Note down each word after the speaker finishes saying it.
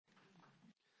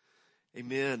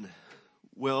Amen.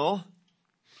 Well,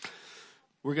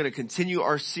 we're going to continue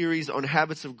our series on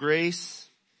habits of grace.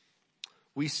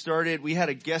 We had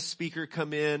a guest speaker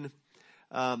come in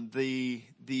the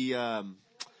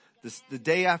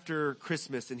day after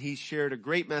Christmas, and he shared a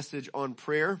great message on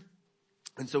prayer.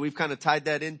 And so we've kind of tied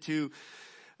that into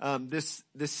this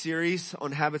series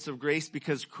on habits of grace,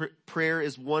 because prayer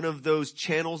is one of those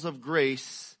channels of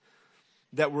grace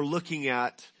that we're looking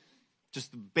at.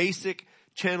 Just the basic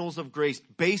channels of grace,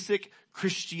 basic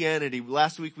Christianity.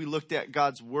 Last week we looked at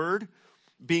God's Word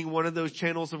being one of those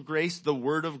channels of grace, the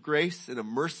Word of grace, and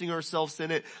immersing ourselves in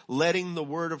it, letting the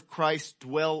Word of Christ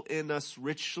dwell in us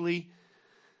richly,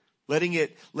 letting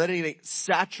it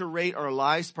saturate our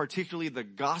lives, particularly the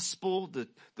gospel,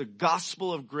 the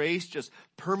gospel of grace, just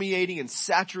permeating and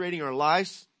saturating our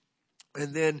lives.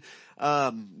 And then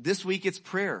this week it's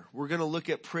prayer. We're going to look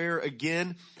at prayer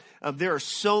again. There are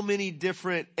so many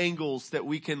different angles that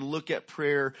we can look at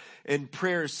prayer, and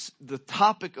the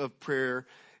topic of prayer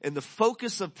and the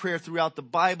focus of prayer throughout the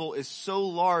Bible is so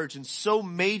large and so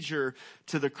major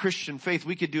to the Christian faith.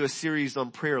 We could do a series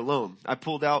on prayer alone. I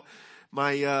pulled out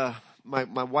my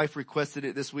wife requested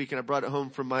it this week, and I brought it home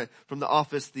from the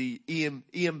office, the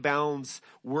E.M. Bounds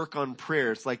work on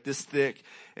prayer. It's like this thick,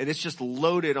 and it's just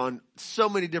loaded on so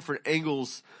many different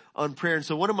angles on prayer. And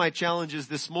so one of my challenges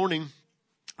this morning,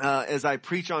 as I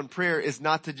preach on prayer, is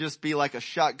not to just be like a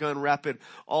shotgun rapid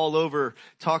all over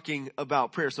talking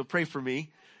about prayer. So pray for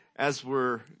me as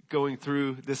we're going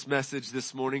through this message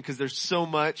this morning, because there's so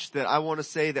much that I want to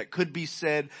say that could be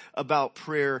said about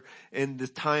prayer, and the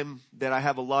time that I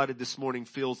have allotted this morning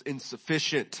feels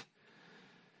insufficient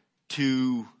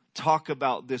to talk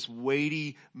about this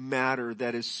weighty matter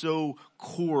that is so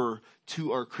core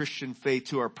to our Christian faith,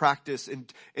 to our practice,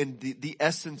 and the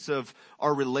essence of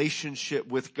our relationship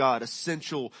with God,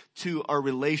 essential to our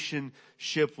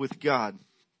relationship with God.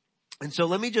 And so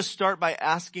let me just start by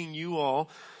asking you all,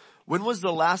 when was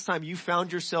the last time you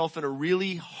found yourself in a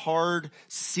really hard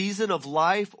season of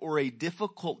life or a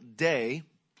difficult day,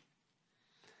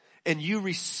 and you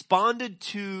responded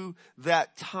to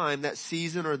that time, that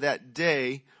season, or that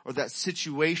day, or that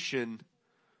situation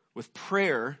with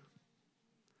prayer?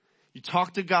 You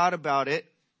talked to God about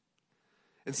it,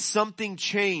 and something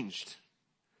changed.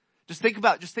 Just think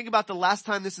about the last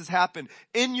time this has happened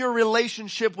in your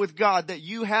relationship with God, that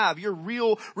you have your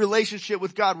real relationship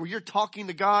with God, where you're talking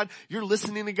to God, you're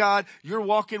listening to God, you're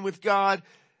walking with God,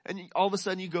 and all of a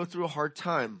sudden you go through a hard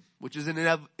time, which is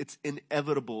it's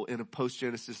inevitable in a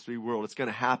post-Genesis 3 world. It's going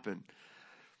to happen.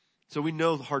 So we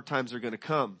know the hard times are going to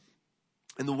come.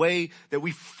 And the way that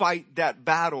we fight that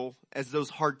battle as those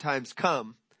hard times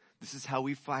come, this is how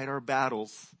we fight our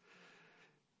battles,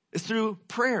 is through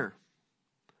prayer.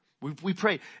 We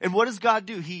pray. And what does God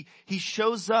do? He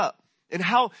shows up. And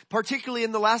how, particularly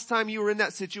in the last time you were in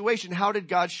that situation, how did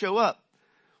God show up?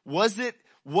 Was it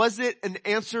an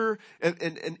answer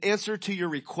to your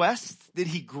request? Did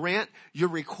he grant your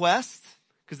request?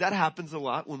 Because that happens a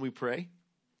lot when we pray.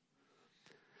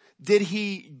 Did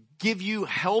he give you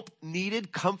help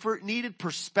needed, comfort needed,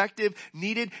 perspective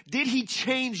needed? Did he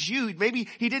change you? Maybe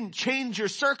he didn't change your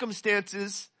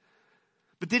circumstances,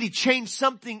 but did he change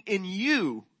something in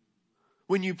you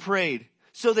when you prayed,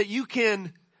 so that you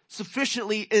can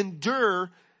sufficiently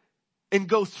endure and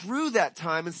go through that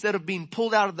time instead of being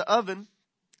pulled out of the oven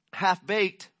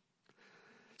half-baked,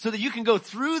 so that you can go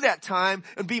through that time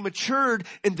and be matured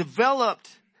and developed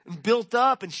and built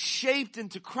up and shaped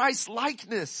into Christ's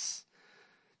likeness?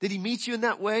 Did he meet you in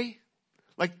that way?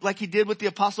 Like he did with the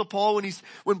Apostle Paul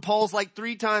when Paul's like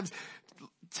 3 times,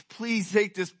 please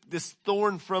take this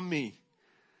thorn from me.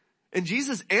 And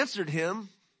Jesus answered him,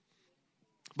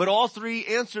 but all 3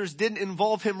 answers didn't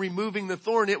involve him removing the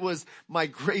thorn. It was, my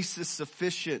grace is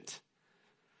sufficient.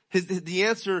 The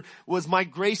answer was, my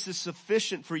grace is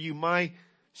sufficient for you. My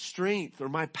strength, or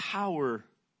my power,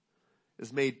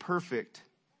 is made perfect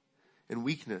in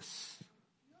weakness.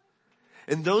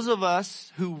 And those of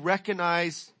us who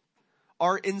recognize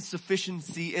our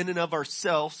insufficiency in and of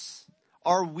ourselves,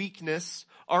 our weakness,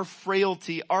 our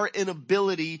frailty, our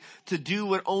inability to do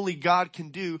what only God can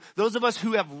do, those of us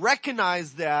who have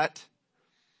recognized that,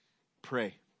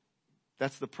 pray.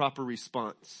 That's the proper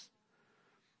response.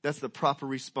 That's the proper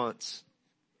response.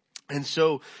 And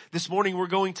so this morning we're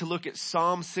going to look at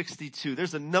Psalm 62.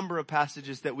 There's a number of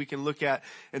passages that we can look at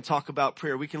and talk about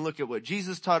prayer. We can look at what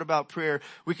Jesus taught about prayer.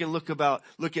 We can look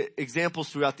at examples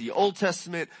throughout the Old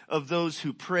Testament of those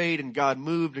who prayed and God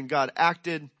moved and God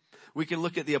acted. We can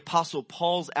look at the Apostle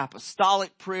Paul's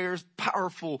apostolic prayers,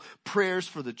 powerful prayers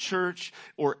for the church,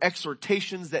 or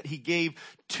exhortations that he gave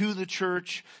to the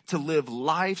church to live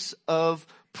lives of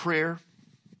prayer.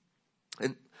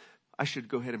 And I should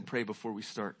go ahead and pray before we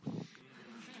start.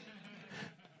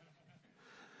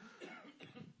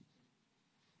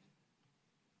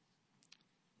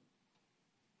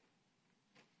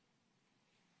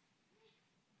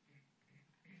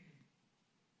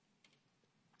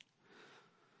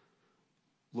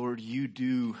 Lord, you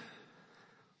do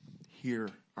hear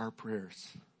our prayers.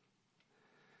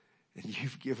 And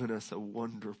you've given us a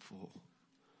wonderful,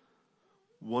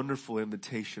 wonderful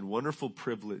invitation, wonderful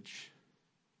privilege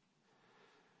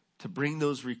to bring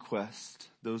those requests,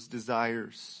 those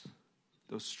desires,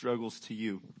 those struggles to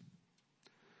you.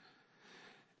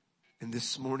 And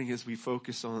this morning, as we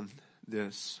focus on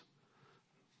this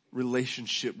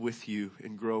relationship with you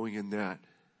and growing in that,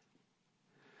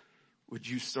 would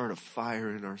you start a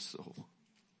fire in our soul?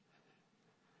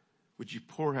 Would you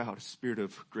pour out a spirit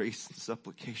of grace and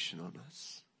supplication on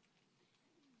us?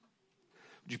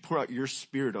 Would you pour out your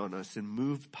spirit on us and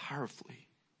move powerfully?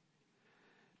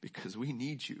 Because we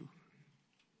need you.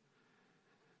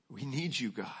 We need you,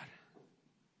 God.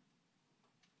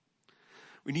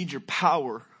 We need your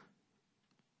power.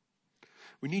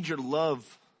 We need your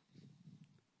love.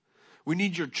 We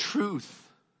need your truth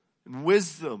and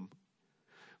wisdom.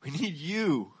 We need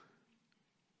you.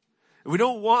 And we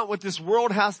don't want what this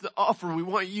world has to offer. We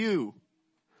want you.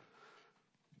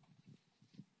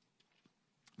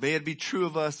 May it be true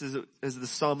of us as the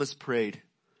psalmist prayed.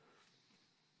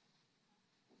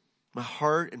 My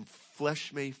heart and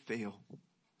flesh may fail,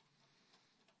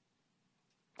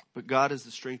 but God is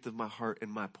the strength of my heart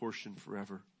and my portion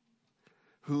forever.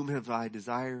 Whom have I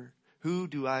desire?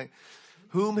 Whom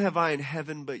have I in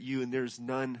heaven but you? And there's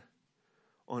none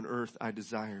on earth I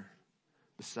desire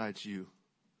besides you.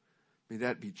 May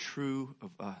that be true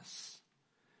of us.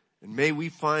 And may we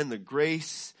find the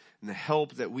grace and the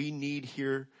help that we need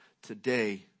here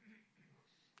today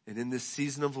and in this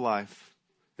season of life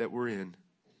that we're in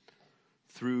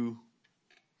through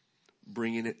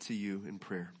bringing it to you in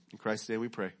prayer. In Christ's name we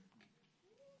pray.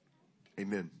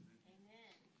 Amen.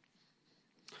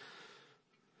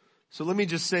 So let me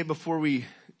just say before we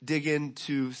dig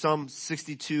into Psalm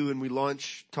 62 and we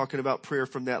launch talking about prayer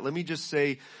from that, let me just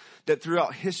say that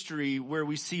throughout history where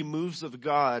we see moves of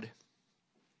God,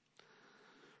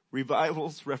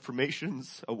 revivals,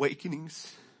 reformations,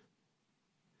 awakenings,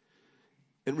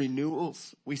 and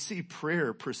renewals, we see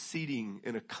prayer preceding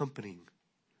and accompanying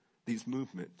these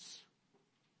movements.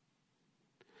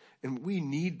 And we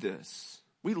need this.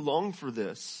 We long for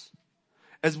this.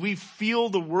 As we feel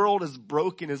the world is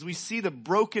broken, as we see the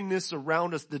brokenness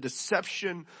around us, the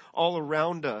deception all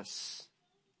around us,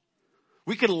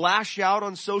 we can lash out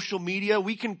on social media.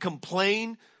 We can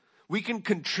complain. We can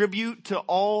contribute to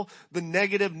all the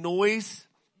negative noise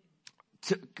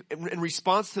in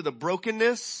response to the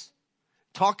brokenness,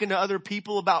 talking to other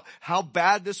people about how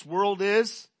bad this world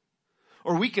is.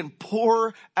 Or we can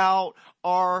pour out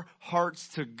our hearts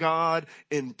to God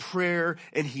in prayer,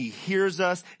 and He hears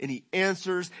us and He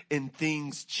answers, and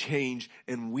things change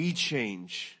and we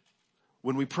change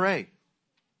when we pray.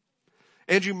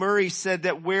 Andrew Murray said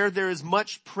that where there is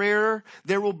much prayer,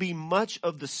 there will be much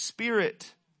of the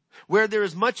Spirit. Where there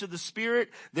is much of the Spirit,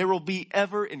 there will be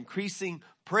ever increasing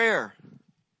prayer.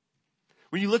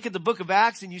 When you look at the book of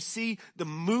Acts and you see the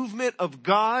movement of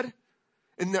God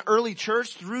in the early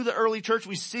church, through the early church,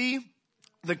 we see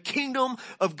the kingdom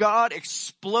of God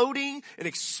exploding and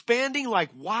expanding like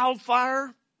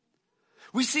wildfire.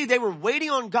 We see they were waiting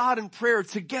on God in prayer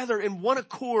together in one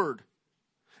accord.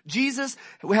 Jesus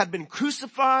had been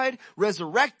crucified,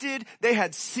 resurrected. They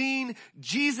had seen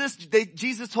Jesus.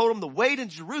 Jesus told them to wait in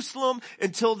Jerusalem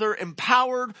until they're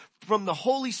empowered from the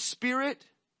Holy Spirit.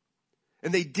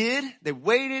 And they did. They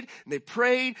waited and they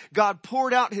prayed. God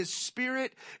poured out His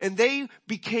Spirit and they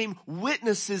became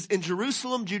witnesses in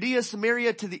Jerusalem, Judea,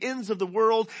 Samaria, to the ends of the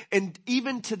world. And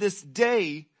even to this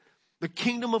day, the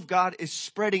kingdom of God is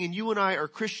spreading. And you and I are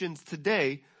Christians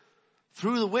today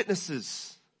through the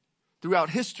witnesses throughout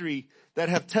history that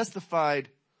have testified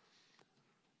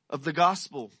of the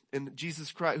gospel and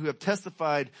Jesus Christ, who have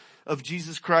testified of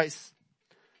Jesus Christ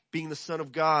being the Son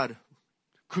of God,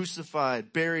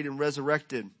 crucified, buried, and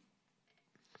resurrected.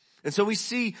 And so we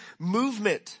see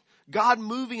movement, God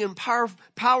moving in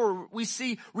power. We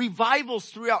see revivals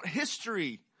throughout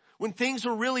history when things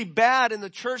were really bad and the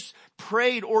church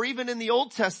prayed, or even in the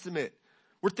Old Testament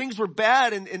where things were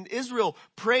bad and Israel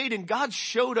prayed and God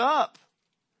showed up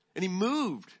and He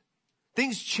moved.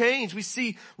 Things changed. We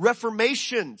see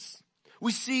reformations.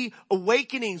 We see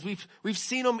awakenings. We've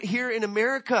seen them here in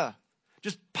America.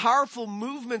 Just powerful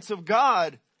movements of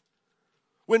God.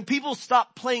 When people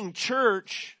stopped playing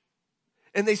church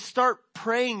and they start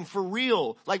praying for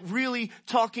real, like really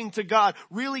talking to God,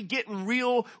 really getting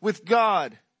real with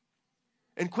God,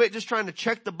 and quit just trying to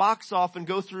check the box off and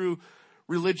go through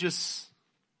religious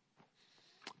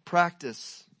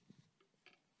practice.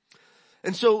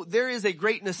 And so there is a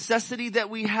great necessity that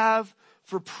we have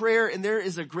for prayer, and there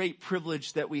is a great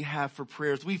privilege that we have for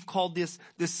prayers. We've called this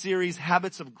series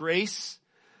Habits of Grace.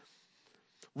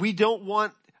 We don't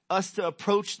want us to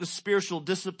approach the spiritual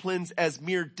disciplines as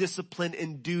mere discipline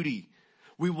and duty.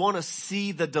 We want to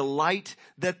see the delight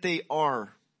that they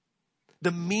are,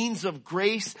 the means of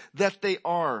grace that they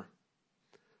are,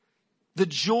 the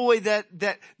joy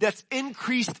that's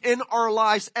increased in our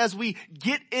lives as we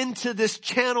get into this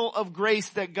channel of grace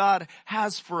that God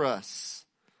has for us.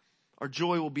 Our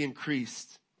joy will be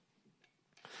increased.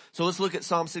 So let's look at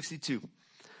Psalm 62.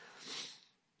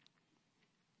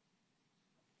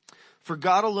 For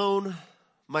God alone,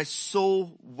 my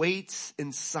soul waits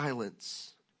in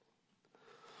silence.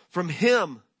 From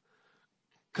him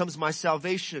comes my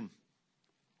salvation.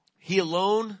 He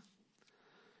alone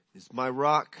is my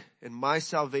rock and my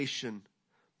salvation,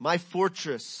 my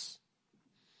fortress.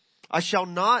 I shall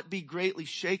not be greatly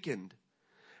shaken.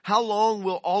 How long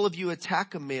will all of you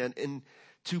attack a man and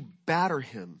to batter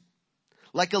him?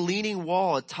 Like a leaning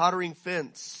wall, a tottering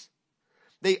fence.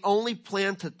 They only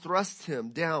plan to thrust him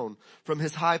down from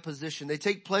his high position. They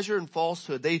take pleasure in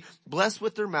falsehood. They bless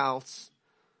with their mouths,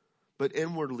 but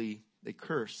inwardly they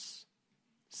curse.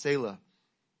 Selah.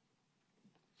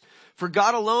 For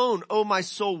God alone, O my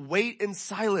soul, wait in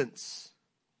silence.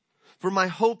 For my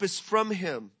hope is from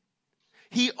him.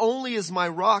 He only is my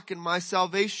rock and my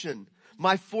salvation,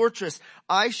 my fortress.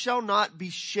 I shall not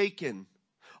be shaken.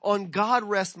 On God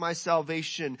rests my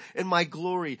salvation and my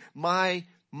glory, my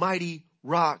mighty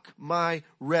rock, my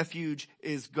refuge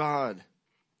is God.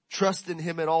 Trust in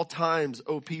him at all times,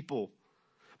 O people.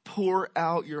 Pour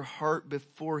out your heart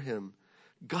before him.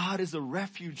 God is a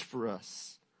refuge for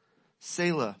us.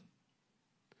 Selah.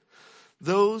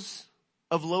 Those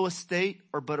of low estate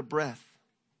are but a breath.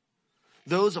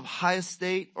 Those of high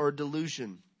estate are a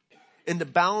delusion. In the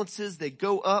balances they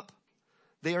go up.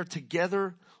 They are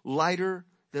together lighter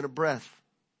than a breath.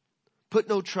 Put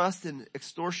no trust in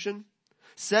extortion.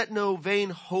 Set no vain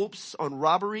hopes on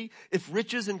robbery. If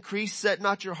riches increase, set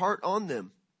not your heart on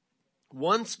them.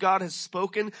 Once God has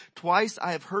spoken, twice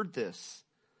I have heard this,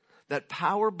 that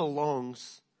power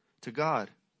belongs to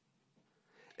God.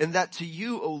 And that to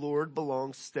you, O Lord,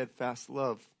 belongs steadfast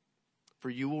love. For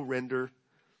you will render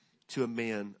to a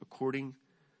man according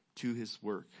to his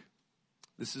work.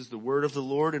 This is the word of the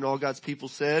Lord, and all God's people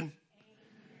said,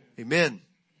 Amen.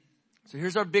 So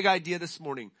here's our big idea this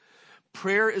morning.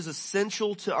 Prayer is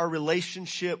essential to our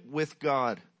relationship with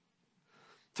God.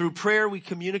 Through prayer, we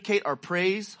communicate our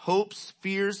praise, hopes,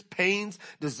 fears, pains,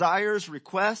 desires,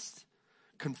 requests,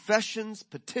 confessions,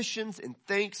 petitions, and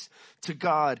thanks to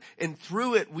God. And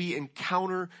through it, we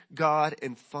encounter God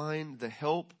and find the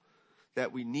help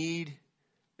that we need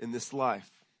in this life.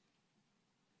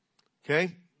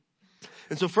 Okay?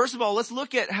 And so first of all, let's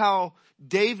look at how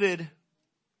David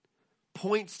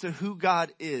points to who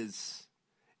God is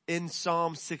in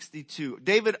Psalm 62.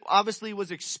 David obviously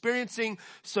was experiencing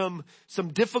some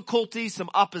difficulty, some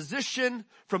opposition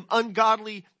from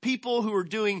ungodly people who were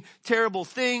doing terrible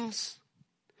things.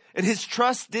 And his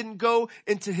trust didn't go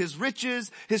into his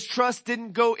riches. His trust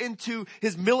didn't go into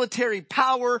his military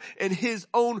power and his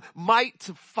own might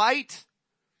to fight.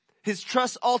 His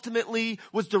trust ultimately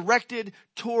was directed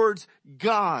towards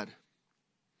God.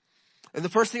 And the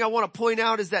first thing I want to point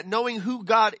out is that knowing who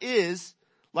God is,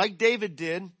 like David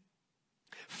did,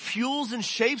 fuels and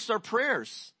shapes our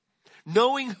prayers.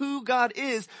 Knowing who God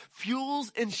is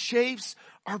fuels and shapes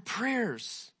our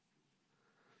prayers.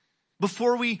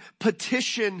 Before we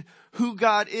petition who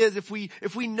God is, if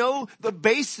we know the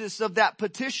basis of that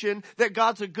petition, that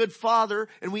God's a good father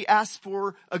and we ask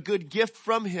for a good gift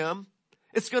from him,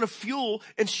 it's going to fuel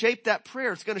and shape that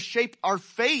prayer. It's going to shape our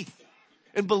faith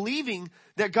in believing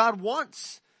that God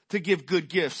wants to give good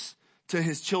gifts to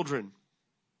his children.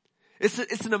 It's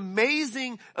an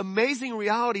amazing, amazing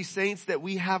reality, saints, that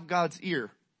we have God's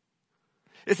ear.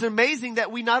 It's amazing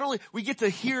that we get to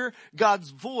hear God's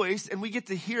voice, and we get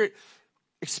to hear it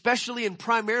especially and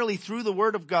primarily through the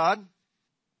Word of God.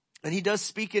 And he does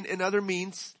speak in other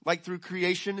means, like through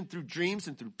creation and through dreams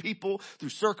and through people, through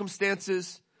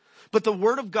circumstances. But the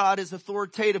Word of God is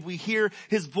authoritative. We hear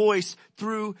his voice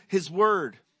through his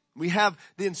Word. We have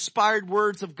the inspired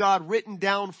words of God written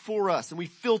down for us, and we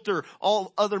filter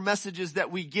all other messages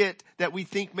that we get that we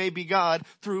think may be God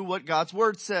through what God's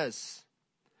Word says.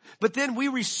 But then we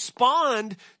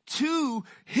respond to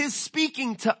his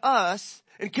speaking to us,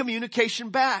 and communication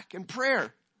back and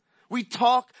prayer. We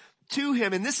talk to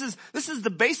him. And this is the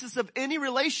basis of any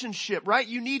relationship, right?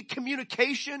 You need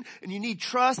communication and you need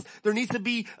trust. There needs to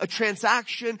be a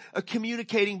transaction, a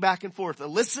communicating back and forth, a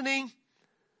listening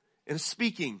and a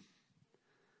speaking.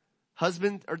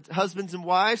 Husbands and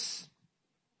wives,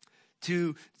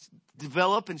 to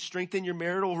develop and strengthen your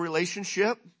marital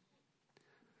relationship.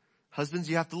 Husbands,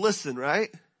 you have to listen, right?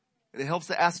 And it helps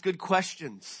to ask good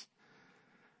questions,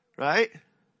 right?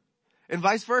 And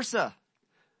vice versa.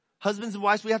 Husbands and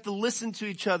wives, we have to listen to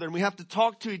each other and we have to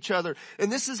talk to each other.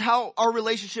 And this is how our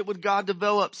relationship with God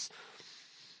develops.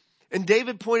 And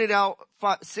David pointed out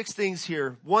 6 things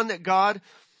here. One, that God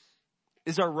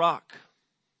is our rock.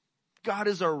 God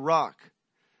is our rock.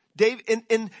 David,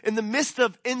 in the midst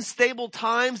of unstable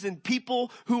times and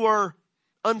people who are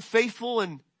unfaithful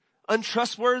and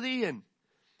untrustworthy and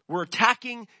were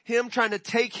attacking him, trying to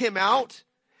take him out,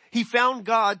 he found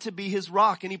God to be his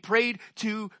rock, and he prayed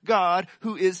to God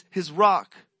who is his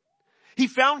rock. He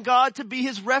found God to be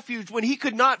his refuge when he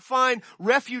could not find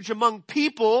refuge among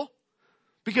people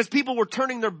because people were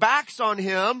turning their backs on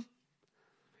him.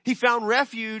 He found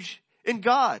refuge in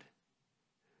God.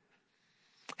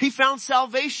 He found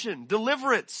salvation,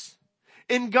 deliverance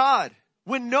in God.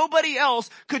 When nobody else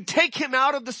could take him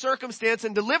out of the circumstance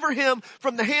and deliver him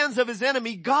from the hands of his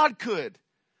enemy, God could.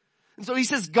 And so he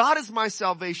says, God is my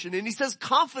salvation. And he says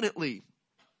confidently.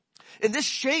 And this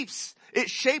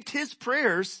shaped his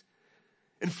prayers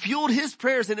and fueled his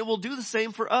prayers. And it will do the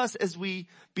same for us as we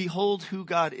behold who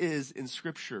God is in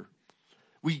Scripture.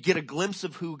 We get a glimpse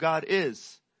of who God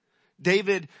is.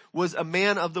 David was a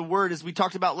man of the word. As we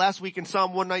talked about last week in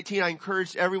Psalm 119, I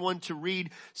encouraged everyone to read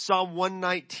Psalm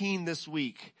 119 this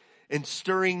week and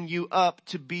stirring you up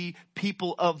to be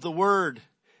people of the word.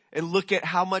 And look at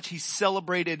how much he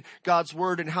celebrated God's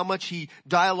word and how much he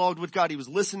dialogued with God. He was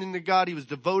listening to God. He was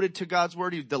devoted to God's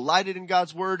word. He delighted in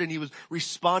God's word, and he was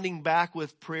responding back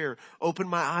with prayer. Open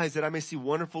my eyes that I may see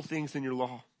wonderful things in your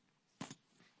law.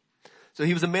 So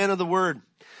he was a man of the word.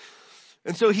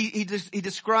 And so he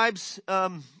describes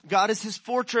God as his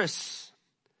fortress,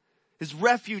 his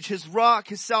refuge, his rock,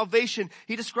 his salvation.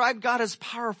 He described God as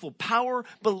powerful. Power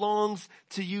belongs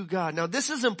to you, God. Now this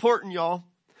is important, y'all.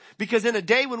 Because in a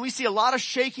day when we see a lot of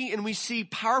shaking and we see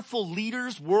powerful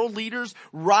leaders, world leaders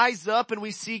rise up and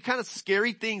we see kind of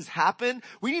scary things happen,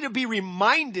 we need to be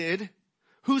reminded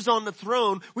who's on the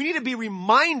throne. We need to be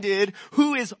reminded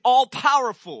who is all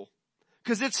powerful.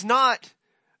 Because it's not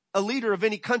a leader of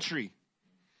any country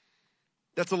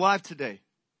that's alive today.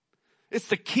 It's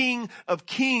the King of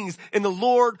Kings and the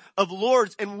Lord of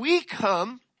Lords. And we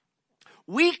come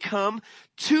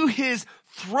to his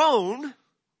throne.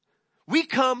 We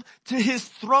come to his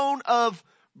throne of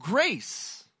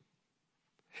grace.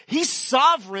 He's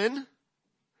sovereign.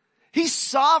 He's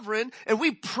sovereign, and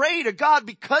we pray to God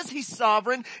because he's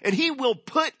sovereign, and he will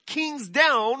put kings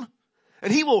down,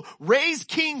 and he will raise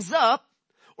kings up,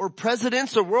 or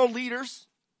presidents or world leaders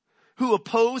who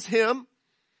oppose him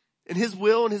and his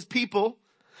will and his people.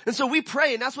 And so we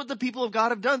pray, and that's what the people of God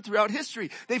have done throughout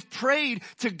history. They've prayed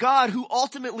to God who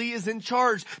ultimately is in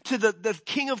charge, to the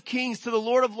King of Kings, to the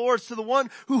Lord of Lords, to the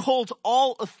one who holds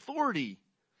all authority.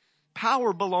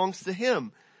 Power belongs to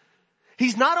him.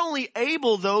 He's not only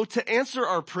able, though, to answer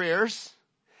our prayers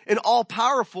and all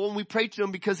powerful, and we pray to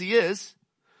him because he is,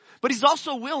 but he's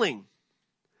also willing.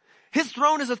 His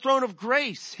throne is a throne of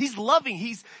grace. He's loving.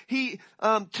 To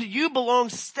you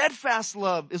belongs steadfast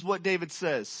love, is what David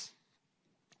says.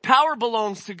 Power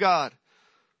belongs to God.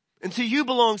 And to you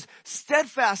belongs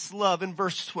steadfast love in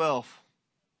verse 12.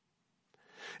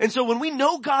 And so when we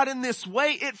know God in this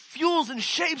way, it fuels and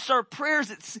shapes our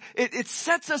prayers. It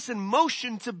sets us in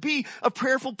motion to be a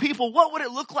prayerful people. What would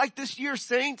it look like this year,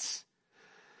 saints?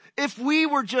 If we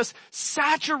were just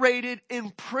saturated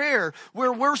in prayer,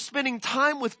 where we're spending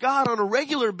time with God on a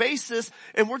regular basis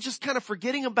and we're just kind of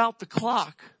forgetting about the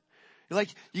clock. Like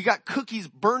you got cookies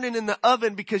burning in the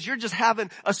oven because you're just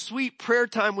having a sweet prayer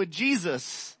time with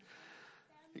Jesus.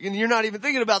 And you're not even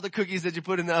thinking about the cookies that you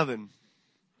put in the oven.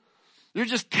 You're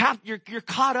just you're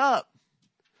caught up.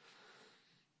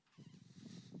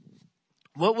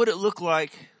 What would it look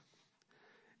like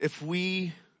if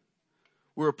we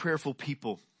were a prayerful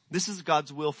people? This is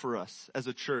God's will for us as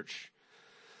a church.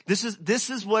 This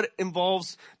is what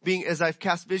involves being, as I've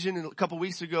cast vision a couple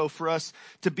weeks ago, for us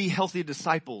to be healthy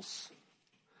disciples.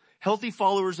 Healthy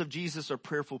followers of Jesus are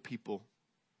prayerful people.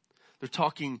 They're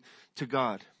talking to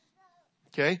God.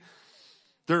 Okay?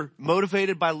 They're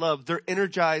motivated by love. They're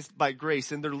energized by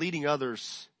grace, and they're leading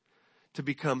others to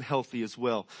become healthy as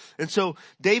well. And so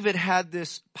David had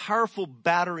this powerful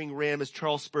battering ram, as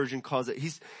Charles Spurgeon calls it.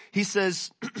 He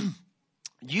says,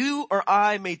 you or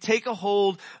I may take a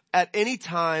hold at any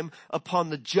time upon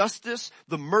the justice,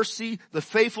 the mercy, the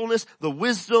faithfulness, the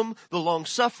wisdom, the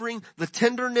long-suffering, the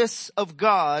tenderness of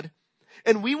God,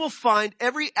 and we will find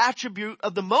every attribute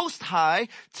of the Most High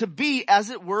to be, as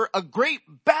it were, a great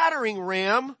battering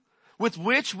ram with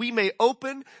which we may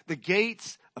open the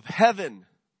gates of heaven.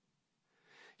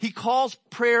 He calls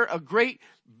prayer a great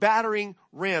battering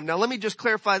ram. Now let me just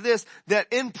clarify this, that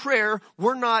in prayer,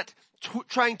 we're not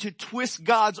trying to twist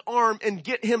God's arm and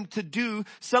get him to do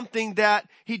something that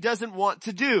he doesn't want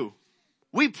to do.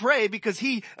 We pray because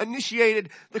he initiated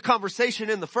the conversation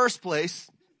in the first place.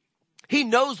 He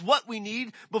knows what we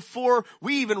need before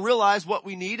we even realize what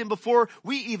we need and before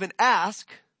we even ask.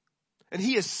 And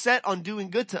he is set on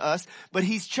doing good to us, but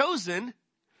he's chosen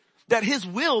that his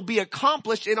will be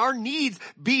accomplished and our needs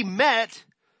be met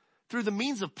through the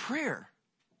means of prayer.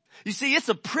 You see, it's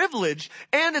a privilege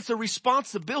and it's a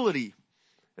responsibility.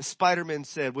 As Spider-Man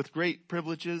said, with great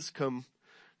privileges come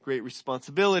great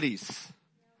responsibilities.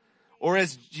 Or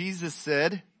as Jesus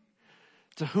said,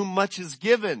 to whom much is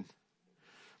given,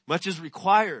 much is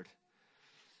required.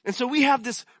 And so we have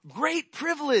this great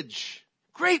privilege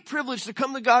to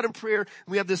come to God in prayer. And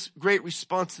we have this great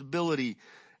responsibility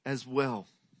as well.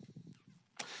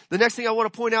 The next thing I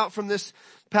want to point out from this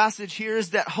passage here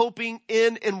is that hoping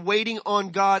in and waiting on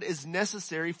God is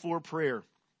necessary for prayer.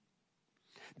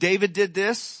 David did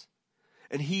this,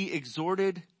 and he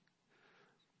exhorted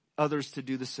others to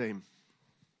do the same.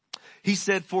 He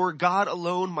said, for God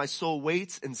alone my soul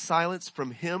waits in silence.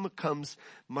 From him comes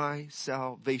my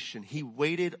salvation. He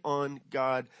waited on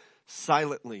God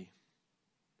silently.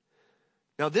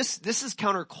 Now this is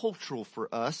countercultural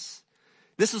for us.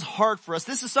 This is hard for us.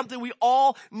 This is something we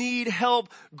all need help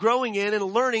growing in and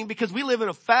learning because we live in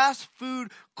a fast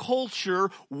food culture,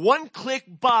 one click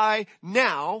buy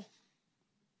now.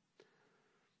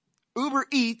 Uber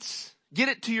Eats, get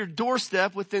it to your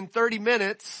doorstep within 30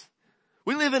 minutes.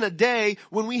 We live in a day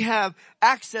when we have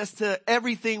access to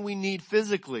everything we need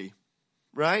physically,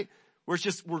 right? We're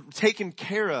taken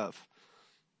care of.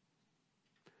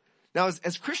 Now,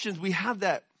 as Christians, we have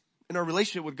that in our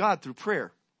relationship with God through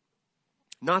prayer.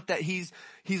 Not that he's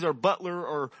our butler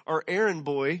or our errand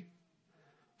boy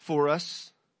for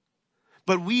us,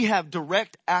 but we have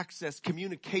direct access,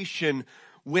 communication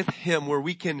with him where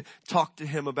we can talk to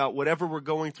him about whatever we're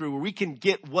going through, where we can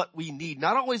get what we need.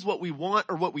 Not always what we want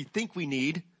or what we think we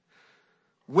need,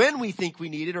 when we think we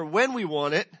need it or when we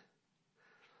want it.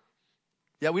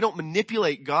 Yeah, we don't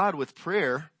manipulate God with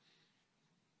prayer,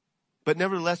 but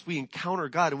nevertheless we encounter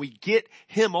God and we get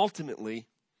him ultimately,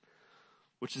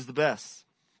 which is the best.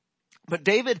 But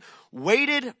David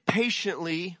waited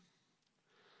patiently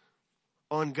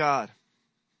on God.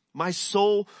 My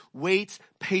soul waits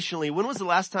patiently. When was the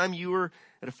last time you were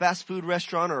at a fast food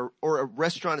restaurant or a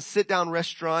restaurant, a sit-down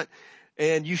restaurant,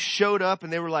 and you showed up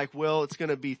and they were like, well, it's going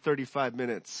to be 35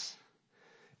 minutes.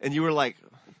 And you were like,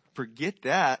 forget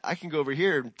that. I can go over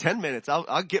here in 10 minutes.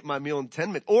 I'll get my meal in 10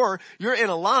 minutes. Or you're in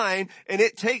a line and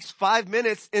it takes 5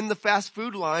 minutes in the fast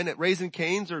food line at Raising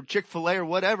Cane's or Chick-fil-A or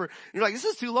whatever. And you're like, this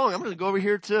is too long. I'm going to go over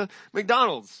here to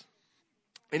McDonald's.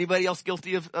 Anybody else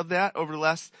guilty of that over the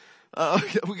last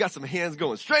we got some hands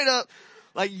going straight up.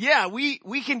 Like, yeah, we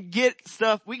can get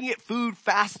food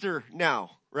faster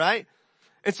now, right?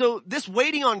 And so this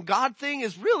waiting on God thing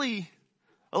is really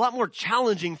a lot more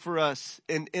challenging for us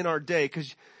in our day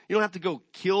because you don't have to go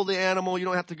kill the animal. You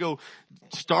don't have to go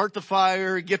start the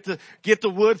fire, get the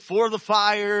wood for the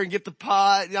fire and get the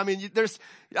pot. I mean,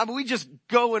 we just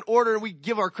go and order and we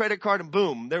give our credit card and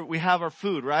boom, there we have our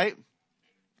food, right?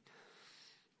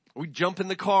 We jump in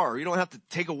the car. You don't have to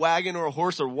take a wagon or a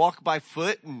horse or walk by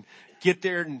foot and get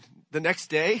there the next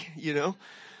day, you know.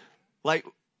 Like,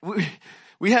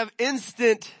 we have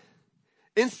instant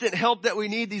help that we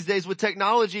need these days with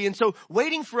technology. And so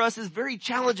waiting for us is very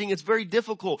challenging. It's very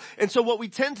difficult. And so what we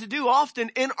tend to do often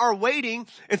in our waiting,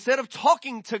 instead of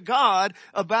talking to God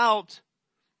about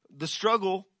the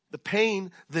struggle, the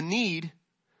pain, the need,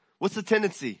 what's the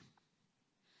tendency?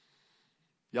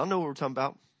 Y'all know what we're talking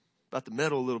about. About the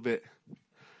metal a little bit.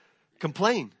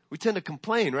 Complain. We tend to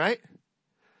complain, right?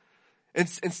 And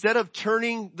instead of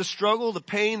turning the struggle, the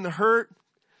pain, the hurt,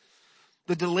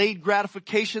 the delayed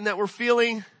gratification that we're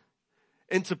feeling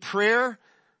into prayer,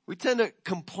 we tend to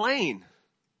complain.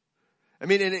 I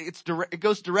mean, and it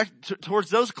goes direct towards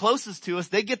those closest to us.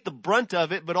 They get the brunt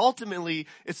of it, but ultimately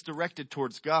it's directed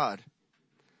towards God.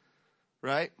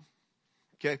 Right?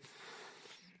 Okay.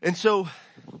 And so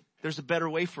there's a better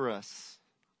way for us.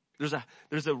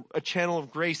 There's a channel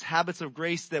of grace, habits of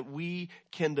grace that we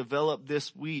can develop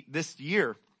this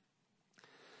year,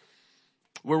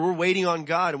 where we're waiting on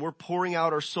God and we're pouring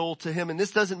out our soul to Him. And this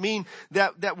doesn't mean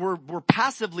that we're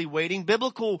passively waiting.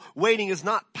 Biblical waiting is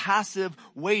not passive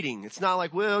waiting. It's not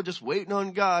like, well, just waiting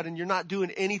on God and you're not doing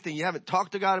anything. You haven't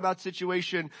talked to God about the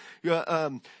situation.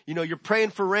 You're praying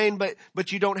for rain,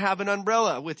 but you don't have an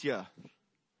umbrella with you.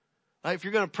 Right? If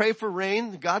you're going to pray for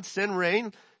rain, God send rain.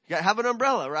 You got to have an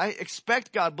umbrella, right?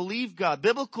 Expect God, believe God.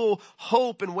 Biblical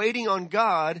hope and waiting on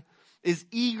God is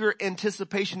eager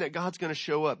anticipation that God's going to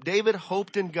show up. David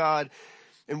hoped in God,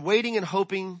 and waiting and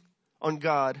hoping on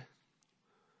God,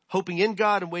 hoping in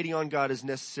God and waiting on God is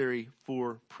necessary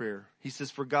for prayer. He says,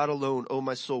 for God alone, O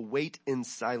my soul, wait in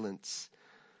silence,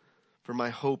 for my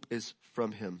hope is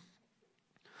from Him.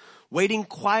 Waiting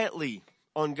quietly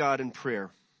on God in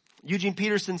prayer. Eugene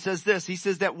Peterson says this. He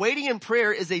says that waiting in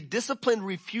prayer is a disciplined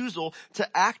refusal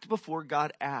to act before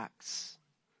God acts.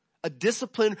 A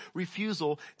disciplined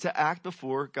refusal to act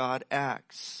before God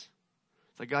acts.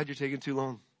 It's like, God, you're taking too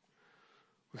long.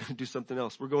 We're going to do something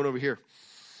else. We're going over here.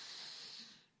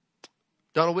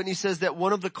 Donald Whitney says that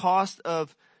one of the costs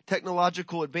of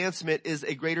technological advancement is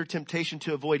a greater temptation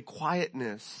to avoid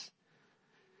quietness.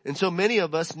 And so many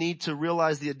of us need to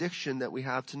realize the addiction that we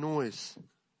have to noise.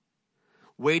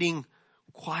 Waiting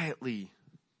quietly,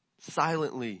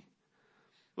 silently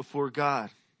before God.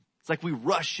 It's like we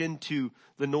rush into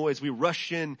the noise. We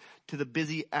rush into the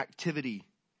busy activity.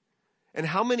 And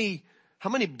how many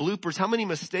bloopers, how many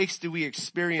mistakes do we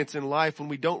experience in life when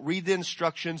we don't read the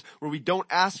instructions, where we don't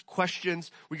ask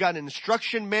questions? We got an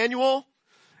instruction manual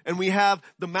and we have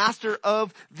the master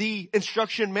of the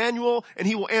instruction manual and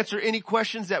he will answer any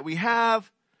questions that we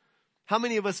have. How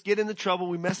many of us get into trouble?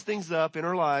 We mess things up in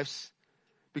our lives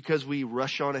because we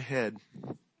rush on ahead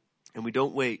and we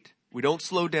don't wait. We don't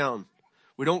slow down.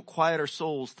 We don't quiet our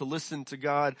souls to listen to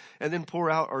God and then pour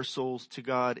out our souls to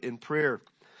God in prayer.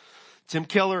 Tim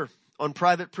Keller on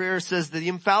private prayer says that the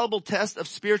infallible test of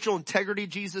spiritual integrity,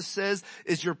 Jesus says,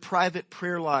 is your private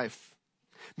prayer life.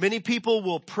 Many people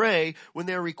will pray when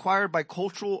they are required by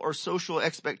cultural or social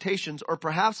expectations, or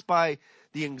perhaps by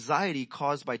the anxiety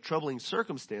caused by troubling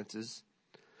circumstances.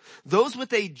 Those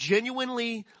with a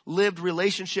genuinely lived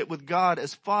relationship with God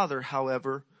as Father,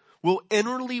 however, will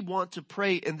inwardly want to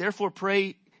pray and therefore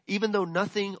pray even though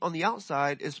nothing on the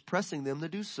outside is pressing them to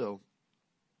do so.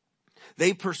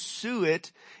 They pursue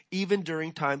it even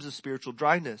during times of spiritual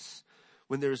dryness,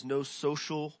 when there is no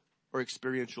social or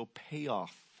experiential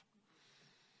payoff.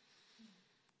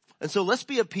 And so let's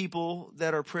be a people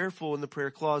that are prayerful in the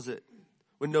prayer closet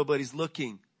when nobody's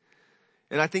looking.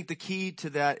 And I think the key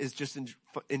to that is just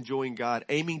enjoying God,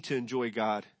 aiming to enjoy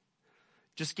God.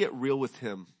 Just get real with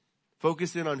Him.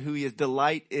 Focus in on who He is.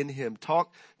 Delight in Him.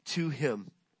 Talk to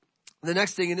Him. The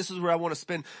next thing, and this is where I want to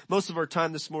spend most of our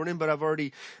time this morning, but I've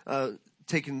already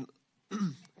taken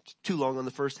too long on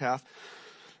the first half,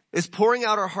 is pouring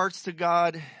out our hearts to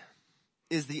God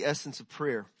is the essence of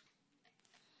prayer.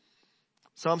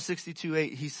 Psalm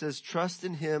 62:8, he says, trust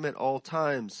in Him at all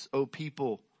times, O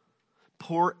people.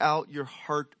 Pour out your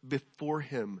heart before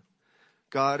Him.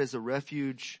 God is a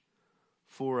refuge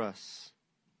for us.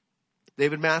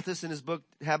 David Mathis, in his book,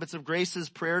 Habits of Grace, says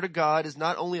prayer to God is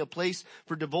not only a place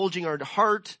for divulging our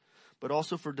heart, but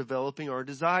also for developing our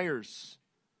desires.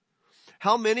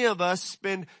 How many of us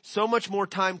spend so much more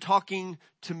time talking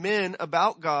to men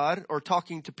about God or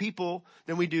talking to people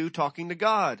than we do talking to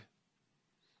God?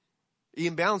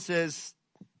 Ian Bound says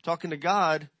talking to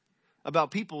God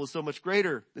about people is so much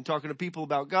greater than talking to people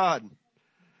about God.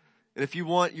 And if you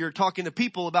want your talking to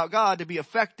people about God to be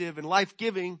effective and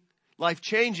life-giving,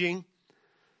 life-changing,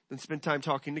 then spend time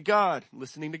talking to God,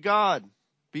 listening to God,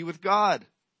 be with God.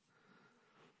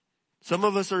 Some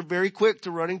of us are very quick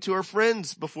to running to our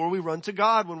friends before we run to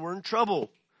God when we're in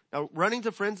trouble. Now, running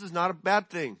to friends is not a bad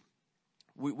thing.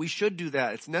 We should do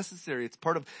that. It's necessary. It's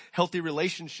part of healthy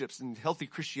relationships and healthy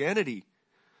Christianity.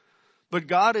 But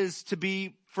God is to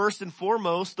be first and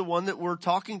foremost the one that we're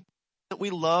talking, that we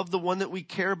love, the one that we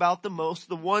care about the most,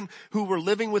 the one who we're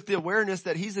living with the awareness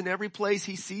that He's in every place.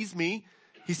 He sees me.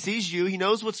 He sees you. He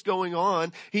knows what's going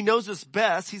on. He knows us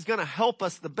best. He's going to help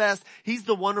us the best. He's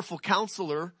the wonderful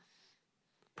counselor.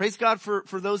 Praise God for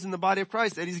those in the body of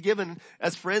Christ that He's given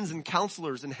as friends and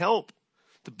counselors and help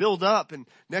to build up. And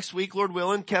next week, Lord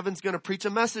willing, Kevin's going to preach a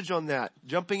message on that,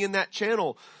 jumping in that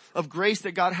channel of grace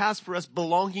that God has for us,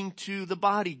 belonging to the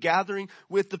body, gathering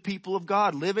with the people of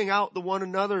God, living out the one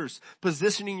another's,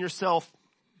 positioning yourself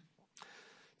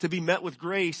to be met with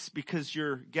grace because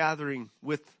you're gathering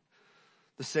with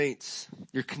the saints.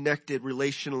 You're connected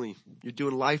relationally. You're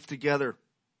doing life together.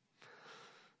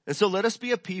 And so let us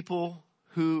be a people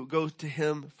who go to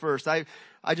him first. I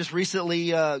just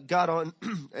recently got on,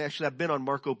 actually I've been on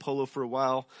Marco Polo for a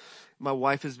while. My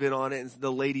wife has been on it, and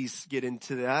the ladies get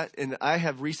into that. And I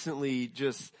have recently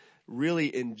just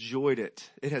really enjoyed it.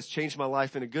 It has changed my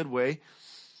life in a good way,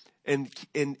 and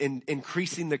in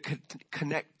increasing the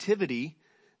connectivity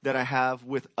that I have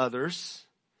with others,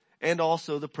 and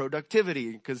also the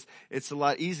productivity, because it's a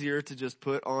lot easier to just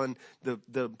put on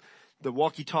the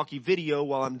walkie-talkie video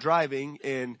while I'm driving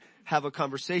and have a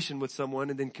conversation with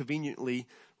someone and then conveniently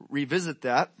revisit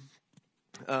that.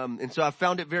 And so I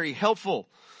found it very helpful.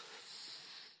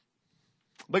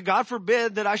 But God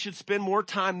forbid that I should spend more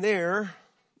time there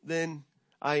than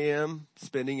I am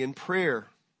spending in prayer,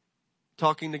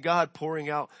 talking to God, pouring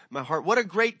out my heart. What a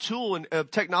great tool of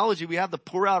technology we have to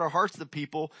pour out our hearts to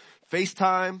people.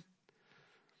 FaceTime,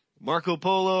 Marco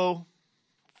Polo.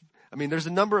 I mean, there's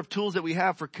a number of tools that we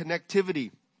have for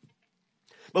connectivity.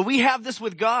 But we have this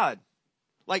with God.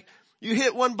 Like, you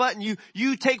hit one button,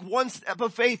 you take one step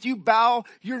of faith, you bow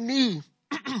your knee,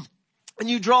 and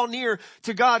you draw near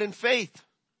to God in faith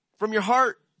from your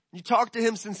heart. You talk to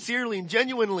him sincerely and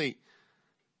genuinely.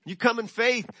 You come in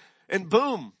faith, and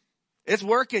boom, it's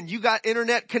working. You got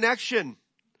internet connection.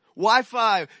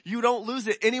 Wi-Fi, you don't lose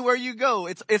it anywhere you go.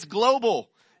 It's global.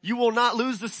 You will not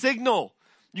lose the signal.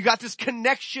 You got this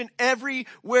connection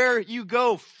everywhere you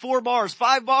go. 4 bars,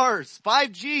 5 bars,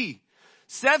 5G,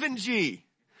 7G.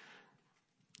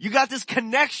 You got this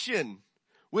connection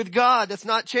with God that's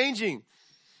not changing.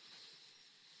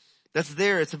 That's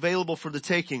there. It's available for the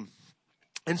taking.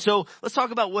 And so let's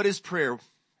talk about what is prayer.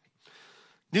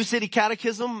 New City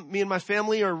Catechism, me and my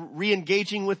family are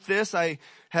re-engaging with this. I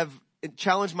have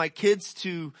challenged my kids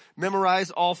to memorize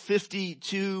all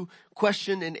 52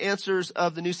 question and answers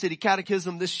of the New City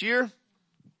Catechism this year.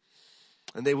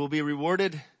 And they will be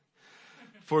rewarded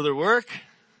for their work.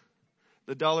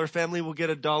 The Dollar family will get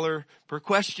 $1 per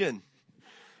question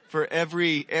for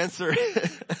every answer.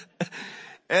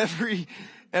 every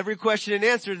question and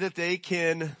answer that they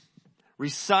can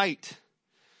recite.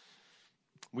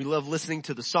 We love listening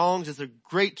to the songs. It's a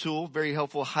great tool, very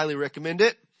helpful, highly recommend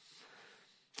it.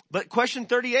 But question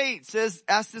 38 says,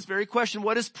 ask this very question,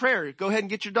 what is prayer? Go ahead and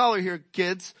get your $1 here,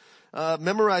 kids.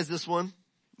 Memorize this one.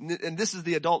 And this is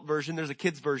the adult version. There's a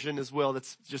kid's version as well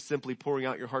that's just simply pouring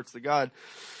out your hearts to God.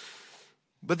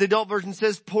 But the adult version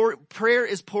says, prayer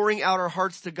is pouring out our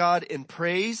hearts to God in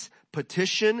praise,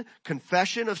 petition,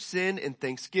 confession of sin, and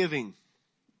thanksgiving.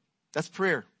 That's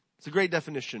prayer. It's a great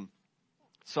definition.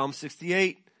 Psalm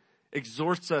 68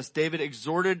 exhorts us. David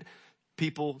exhorted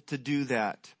people to do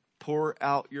that. Pour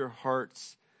out your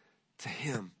hearts to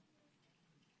him.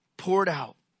 Pour it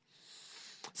out.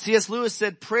 C.S. Lewis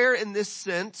said prayer in this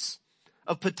sense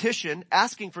of petition,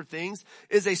 asking for things,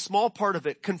 is a small part of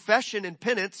it. Confession and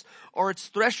penance are its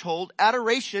threshold.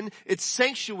 Adoration, its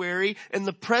sanctuary, and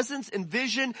the presence and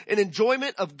vision and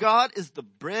enjoyment of God is the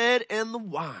bread and the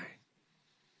wine.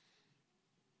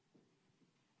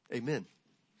 Amen.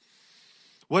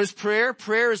 What is prayer?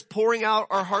 Prayer is pouring out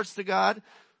our hearts to God.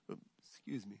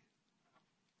 Excuse me.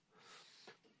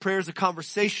 Prayer is a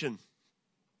conversation.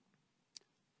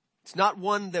 It's not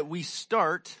one that we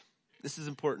start. This is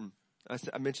important.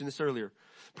 I mentioned this earlier.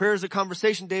 Prayer is a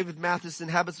conversation. David Mathis in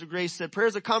Habits of Grace said, prayer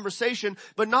is a conversation,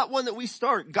 but not one that we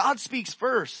start. God speaks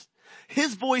first.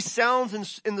 His voice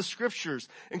sounds in the scriptures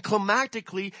and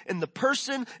climactically in the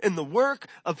person and the work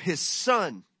of his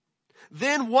son.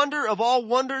 Then, wonder of all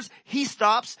wonders, he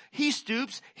stops, he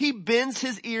stoops, he bends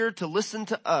his ear to listen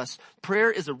to us. Prayer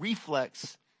is a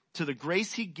reflex to the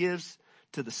grace he gives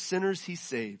to the sinners he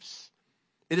saves.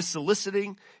 It is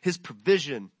soliciting his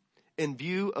provision in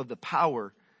view of the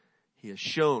power he has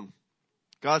shown.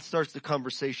 God starts the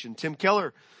conversation. Tim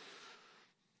Keller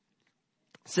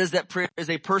says that prayer is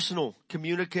a personal,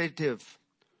 communicative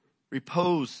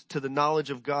repose to the knowledge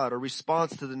of God, or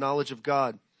response to the knowledge of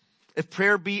God. If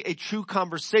prayer be a true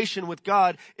conversation with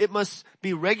God, it must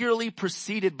be regularly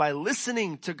preceded by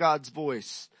listening to God's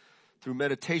voice through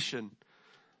meditation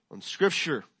on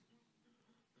Scripture.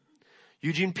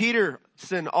 Eugene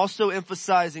Peterson, also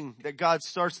emphasizing that God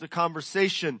starts the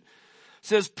conversation,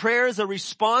 says prayer is a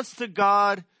response to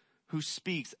God who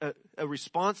speaks, a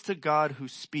response to God who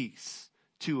speaks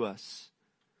to us.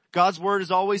 God's word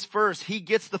is always first. He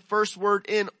gets the first word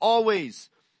in always.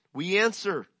 We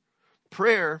answer.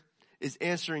 Prayer is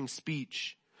answering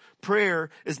speech.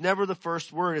 Prayer is never the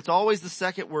first word. It's always the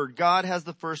second word. God has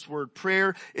the first word.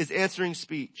 Prayer is answering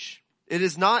speech. It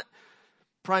is not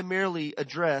primarily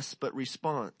address, but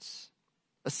response.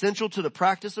 Essential to the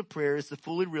practice of prayer is to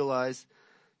fully realize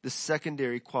this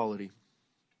secondary quality.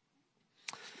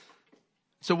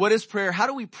 So what is prayer? How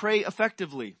do we pray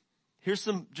effectively? Here's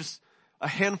just a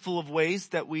handful of ways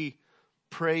that we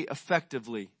pray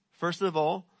effectively. First of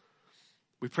all,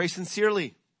 we pray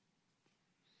sincerely.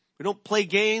 We don't play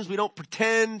games. We don't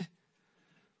pretend.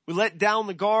 We let down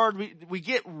the guard. We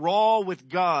get raw with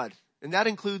God. And that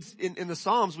includes in the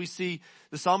Psalms, we see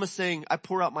the psalmist saying, I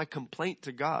pour out my complaint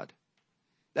to God.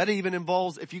 That even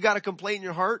involves, if you got a complaint in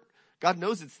your heart, God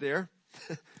knows it's there.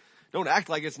 Don't act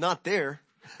like it's not there.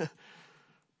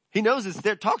 He knows it's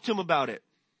there. Talk to him about it.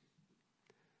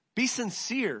 Be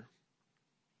sincere.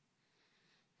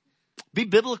 Be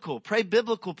biblical. Pray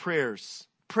biblical prayers.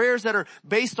 Prayers that are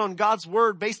based on God's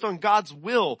word, based on God's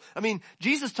will. I mean,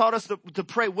 Jesus taught us to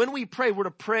pray. When we pray, we're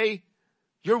to pray,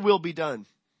 your will be done.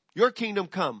 Your kingdom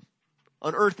come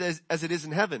on earth as it is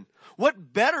in heaven.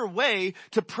 What better way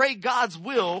to pray God's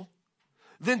will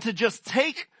than to just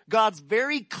take God's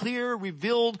very clear,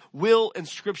 revealed will in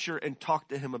Scripture and talk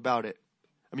to him about it?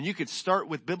 I mean, you could start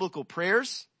with biblical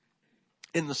prayers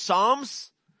in the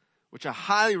Psalms, which I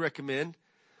highly recommend.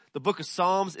 The book of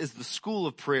Psalms is the school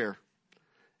of prayer,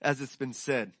 as it's been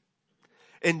said.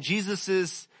 And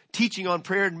Jesus' teaching on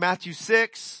prayer in Matthew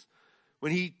 6,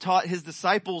 when he taught his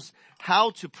disciples how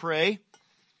to pray,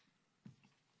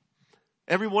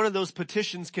 every one of those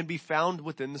petitions can be found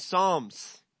within the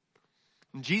Psalms.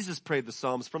 And Jesus prayed the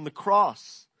Psalms from the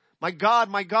cross. My God,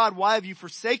 why have you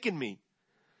forsaken me?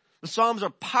 The Psalms are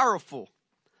powerful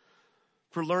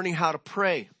for learning how to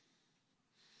pray.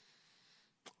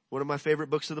 One of my favorite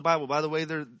books of the Bible. By the way,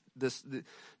 the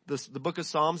book of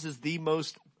Psalms is the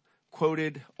most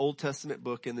quoted Old Testament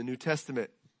book in the New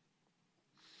Testament.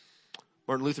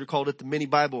 Martin Luther called it the mini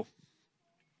Bible.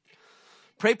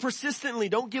 Pray persistently.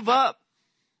 Don't give up.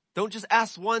 Don't just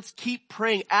ask once. Keep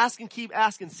praying. Ask and keep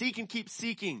asking. Seek and keep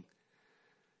seeking.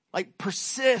 Like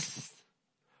persist.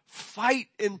 Fight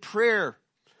in prayer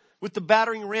with the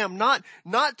battering ram. Not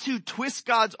to twist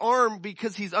God's arm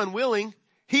because he's unwilling.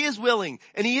 He is willing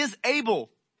and he is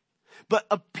able. But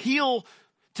appeal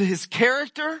to his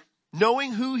character,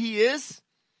 knowing who he is,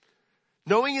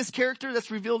 knowing his character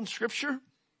that's revealed in Scripture,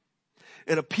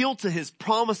 and appeal to his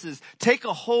promises. Take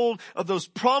a hold of those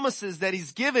promises that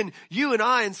he's given you and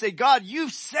I and say, God,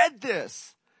 you've said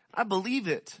this. I believe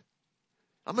it.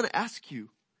 I'm going to ask you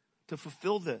to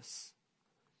fulfill this.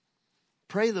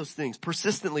 Pray those things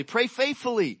persistently. Pray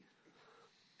faithfully.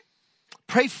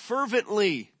 Pray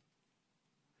fervently.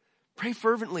 Pray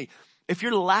fervently. If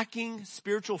you're lacking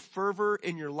spiritual fervor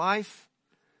in your life,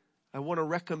 I want to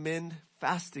recommend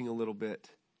fasting a little bit.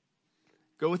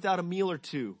 Go without a meal or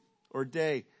two or a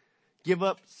day. Give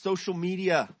up social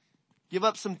media. Give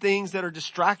up some things that are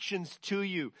distractions to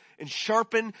you and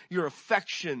sharpen your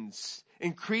affections.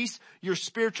 Increase your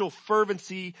spiritual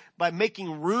fervency by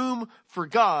making room for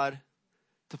God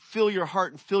to fill your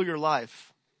heart and fill your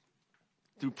life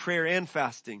through prayer and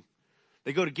fasting.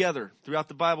 They go together throughout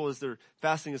the Bible as their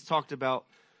fasting is talked about,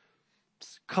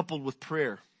 coupled with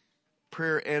prayer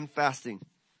and fasting.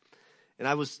 And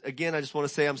I just want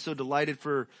to say I'm so delighted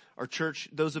for our church.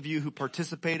 Those of you who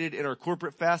participated in our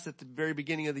corporate fast at the very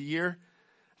beginning of the year,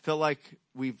 I felt like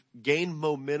we've gained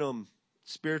momentum,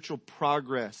 spiritual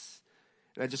progress.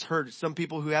 And I just heard some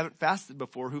people who haven't fasted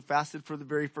before, who fasted for the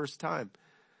very first time.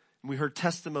 And we heard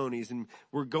testimonies, and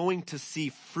we're going to see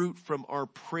fruit from our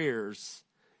prayers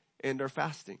and our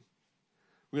fasting.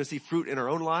 We're going to see fruit in our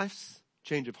own lives,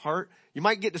 change of heart. You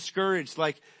might get discouraged.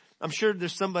 Like, I'm sure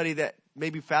there's somebody that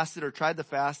maybe fasted or tried the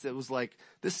fast that was like,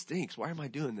 this stinks. Why am I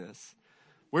doing this?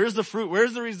 Where's the fruit?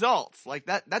 Where's the results? Like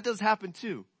that does happen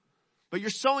too. But you're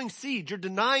sowing seed. You're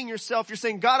denying yourself. You're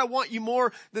saying, God, I want you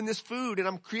more than this food, and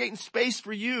I'm creating space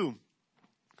for you.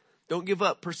 Don't give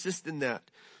up. Persist in that.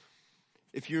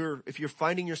 If you're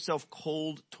finding yourself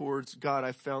cold towards God,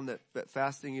 I found that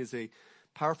fasting is a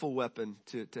powerful weapon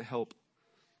to help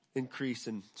increase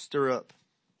and stir up,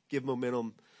 give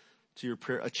momentum to your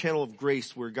prayer, a channel of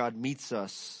grace where God meets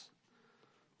us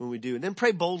when we do. And then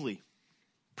pray boldly.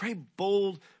 Pray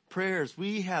bold prayers.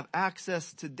 We have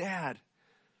access to Dad,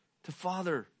 to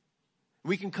Father.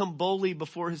 We can come boldly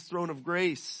before his throne of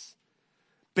grace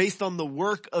based on the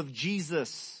work of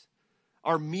Jesus,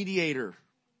 our mediator.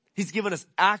 He's given us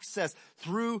access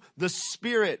through the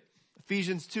Spirit.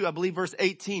 Ephesians 2, I believe verse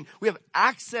 18. We have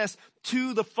access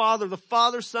to the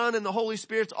Father, Son, and the Holy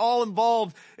Spirit's all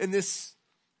involved in this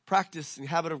practice and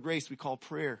habit of grace we call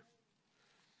prayer.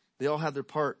 They all have their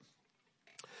part.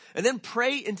 And then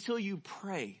pray until you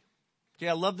pray. Okay,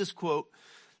 I love this quote.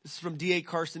 This is from D.A.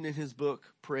 Carson in his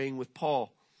book, Praying with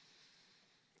Paul.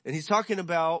 And he's talking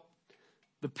about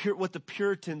what the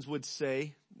Puritans would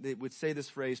say. They would say this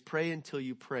phrase, pray until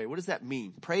you pray. What does that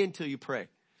mean? Pray until you pray.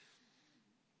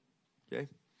 Okay?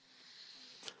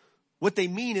 What they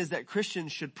mean is that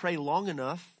Christians should pray long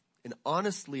enough and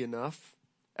honestly enough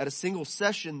at a single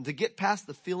session to get past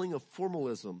the feeling of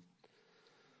formalism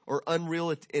or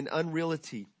unreality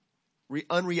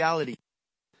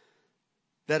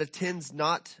that attends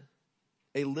not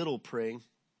a little praying.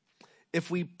 If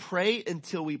we pray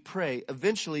until we pray,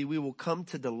 eventually we will come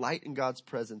to delight in God's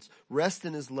presence, rest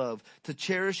in his love, to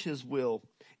cherish his will.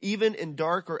 Even in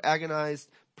dark or agonized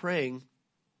praying,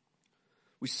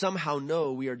 we somehow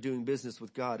know we are doing business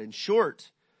with God. In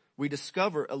short, we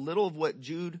discover a little of what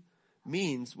Jude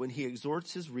means when he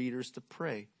exhorts his readers to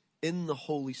pray in the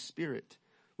Holy Spirit,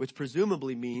 which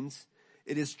presumably means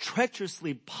it is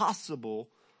treacherously possible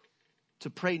to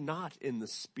pray not in the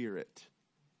Spirit.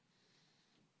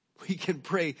 We can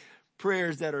pray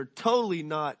prayers that are totally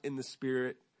not in the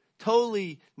Spirit,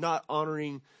 totally not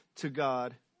honoring to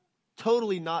God,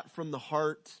 totally not from the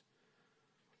heart.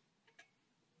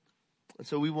 And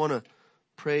so we want to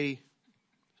pray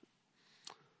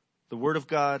the Word of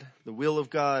God, the will of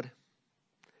God,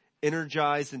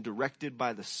 energized and directed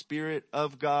by the Spirit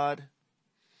of God.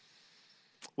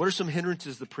 What are some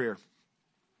hindrances to prayer?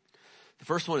 The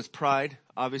first one is pride,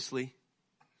 obviously.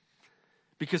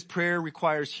 Because prayer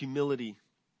requires humility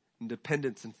and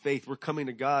dependence and faith. We're coming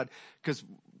to God because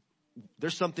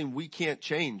there's something we can't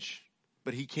change,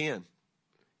 but he can.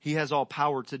 He has all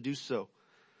power to do so.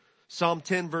 Psalm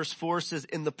 10 verse 4 says,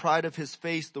 in the pride of his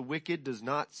face, the wicked does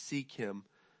not seek him.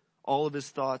 All of his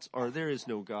thoughts are, there is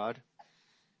no God.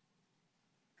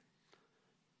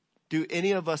 Do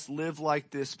any of us live like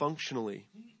this functionally?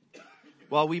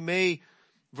 While we may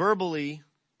verbally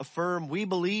affirm we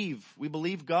believe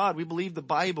God, we believe the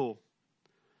Bible,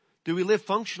 do we live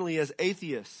functionally as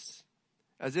atheists,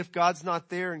 as if God's not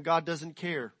there and God doesn't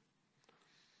care?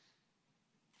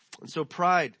 And so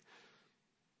pride,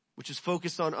 which is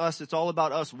focused on us, it's all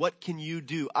about us. What can you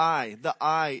do? The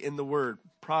I in the word,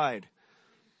 pride,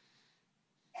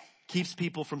 keeps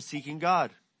people from seeking God,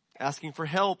 asking for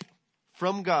help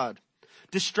from God.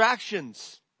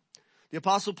 Distractions. The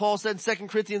Apostle Paul said in 2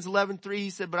 Corinthians 11:3, he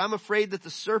said, but I'm afraid that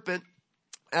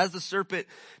as the serpent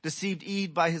deceived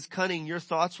Eve by his cunning, your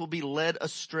thoughts will be led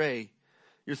astray.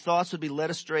 Your thoughts would be led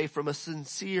astray from a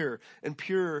sincere and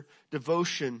pure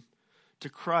devotion to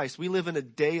Christ. We live in a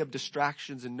day of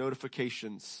distractions and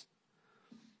notifications.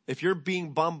 If you're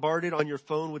being bombarded on your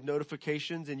phone with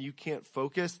notifications and you can't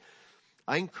focus,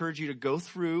 I encourage you to go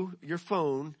through your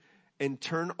phone and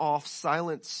turn off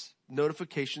silence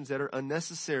notifications that are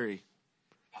unnecessary.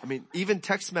 I mean, even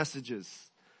text messages.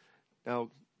 Now,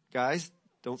 guys,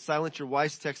 don't silence your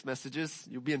wife's text messages.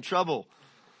 You'll be in trouble.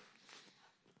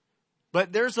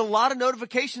 But there's a lot of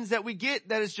notifications that we get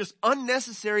that is just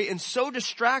unnecessary and so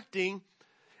distracting.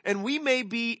 And we may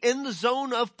be in the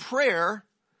zone of prayer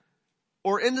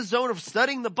or in the zone of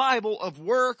studying the Bible, of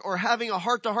work, or having a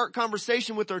heart-to-heart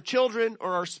conversation with our children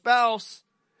or our spouse.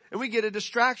 And we get a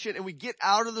distraction and we get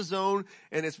out of the zone,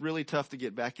 and it's really tough to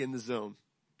get back in the zone.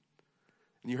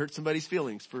 And you hurt somebody's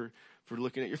feelings for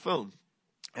looking at your phone.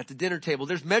 At the dinner table,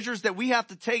 there's measures that we have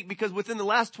to take because within the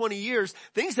last 20 years,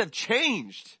 things have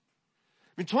changed.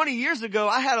 I mean, 20 years ago,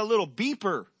 I had a little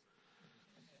beeper.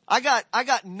 I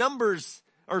got numbers,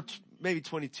 or maybe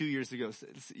 22 years ago.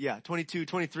 Yeah, 22,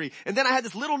 23. And then I had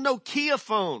this little Nokia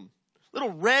phone,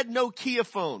 little red Nokia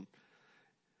phone.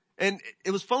 And it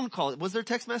was phone calls. Was there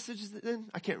text messages then?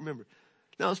 I can't remember.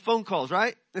 No, it was phone calls,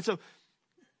 right? And so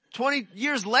 20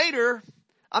 years later,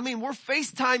 I mean, we're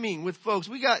FaceTiming with folks.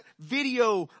 We got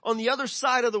video on the other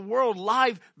side of the world,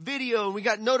 live video, and we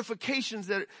got notifications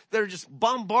that are just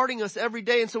bombarding us every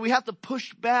day. And so we have to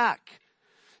push back.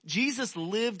 Jesus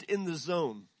lived in the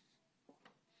zone.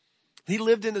 He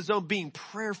lived in the zone being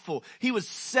prayerful. He was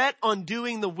set on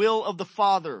doing the will of the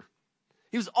Father.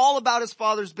 He was all about his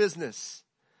Father's business.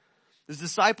 His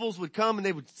disciples would come and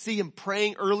they would see him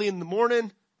praying early in the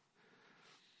morning.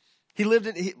 He lived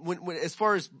as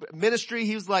far as ministry,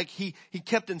 he was like, he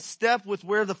kept in step with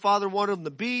where the Father wanted him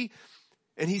to be.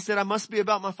 And he said, I must be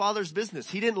about my Father's business.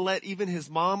 He didn't let even his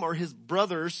mom or his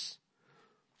brothers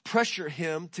pressure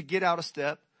him to get out of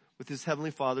step with his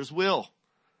Heavenly Father's will.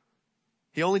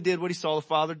 He only did what he saw the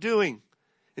Father doing.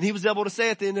 And he was able to say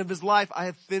at the end of his life, I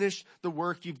have finished the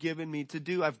work you've given me to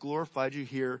do. I've glorified you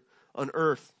here on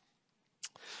earth.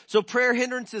 So prayer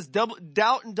hindrances,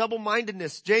 doubt and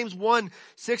double-mindedness. James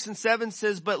 1:6-7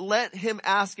 says, but let him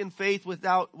ask in faith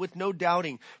with no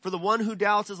doubting. For the one who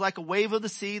doubts is like a wave of the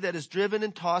sea that is driven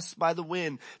and tossed by the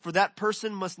wind. For that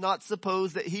person must not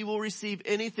suppose that he will receive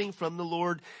anything from the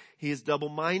Lord. He is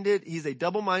double-minded. He's a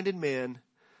double-minded man,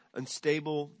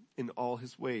 unstable in all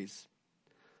his ways.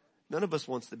 None of us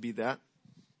wants to be that.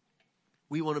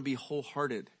 we want to be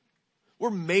wholehearted. We're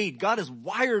made. God has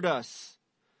wired us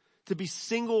to be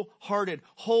single-hearted,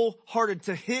 wholehearted,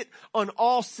 to hit on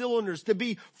all cylinders, to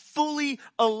be fully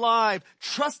alive,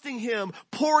 trusting Him,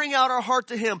 pouring out our heart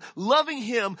to Him,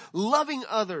 loving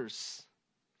others.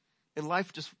 And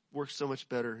life just works so much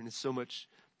better and is so much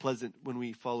pleasant when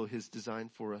we follow His design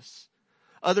for us.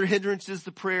 Other hindrances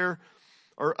to prayer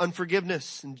are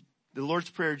unforgiveness. In the Lord's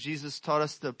Prayer, Jesus taught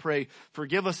us to pray,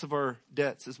 forgive us of our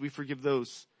debts as we forgive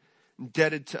those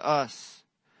indebted to us.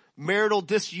 Marital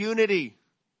disunity.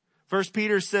 1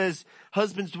 Peter says,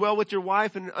 husbands, dwell with your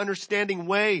wife in an understanding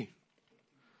way,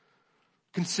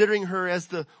 considering her as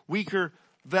the weaker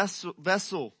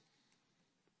vessel,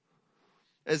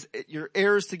 as your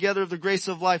heirs together of the grace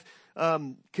of life.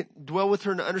 Dwell with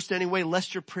her in an understanding way,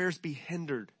 lest your prayers be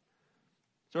hindered.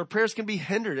 So our prayers can be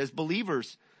hindered as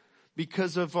believers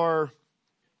because of our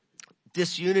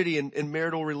disunity in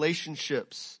marital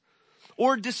relationships,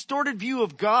 or a distorted view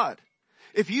of God.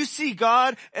 If you see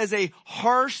God as a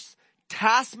harsh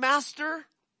taskmaster,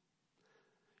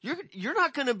 you're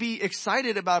not going to be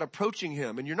excited about approaching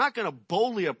Him, and you're not going to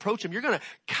boldly approach Him. You're going to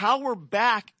cower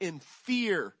back in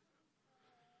fear.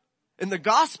 And the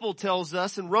gospel tells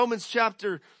us in Romans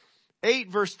chapter 8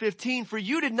 verse 15, for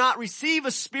you did not receive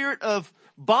a spirit of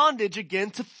bondage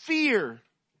again to fear,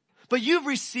 but you've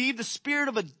received the spirit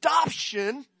of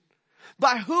adoption,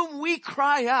 by whom we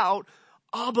cry out,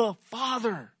 Abba,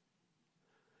 Father.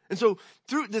 And so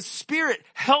through the Spirit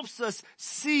helps us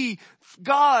see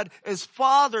God as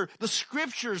Father. The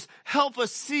Scriptures help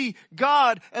us see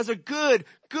God as a good,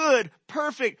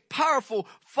 perfect, powerful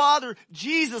Father.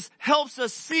 Jesus helps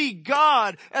us see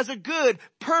God as a good,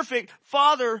 perfect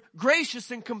Father,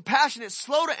 gracious and compassionate,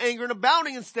 slow to anger and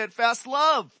abounding in steadfast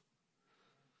love.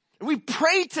 And we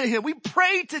pray to Him. We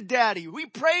pray to Daddy. We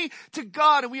pray to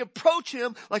God, and we approach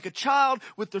Him like a child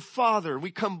with their father.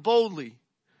 We come boldly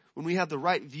when we have the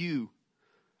right view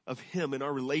of Him and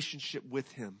our relationship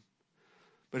with Him.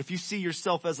 But if you see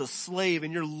yourself as a slave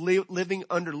and you're living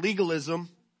under legalism,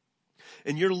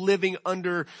 and you're living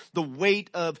under the weight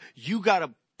of you got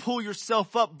to pull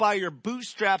yourself up by your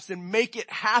bootstraps and make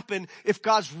it happen if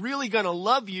God's really going to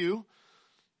love you,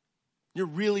 you're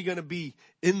really going to be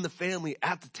in the family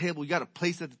at the table. You got a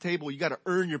place at the table. You got to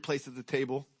earn your place at the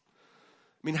table.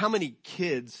 I mean, how many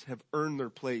kids have earned their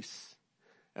place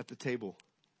at the table?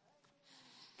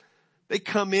 They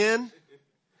come in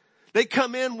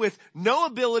with no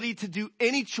ability to do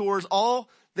any chores. All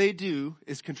they do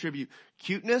is contribute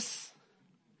cuteness,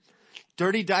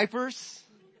 dirty diapers,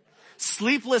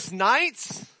 sleepless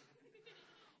nights,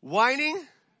 whining.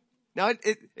 Now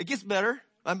it gets better,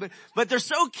 but they're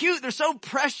so cute. They're so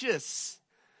precious.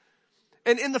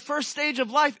 And in the first stage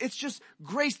of life, it's just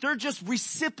grace. They're just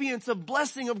recipients of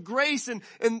blessing of grace, and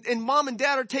mom and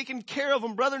dad are taking care of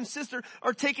them. Brother and sister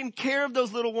are taking care of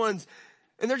those little ones.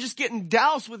 And they're just getting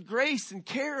doused with grace and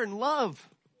care and love.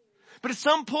 But at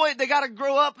some point, they got to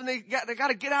grow up, and they got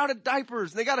to get out of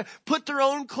diapers, and they got to put their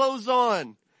own clothes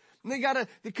on. And they got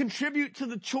to contribute to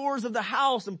the chores of the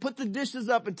house and put the dishes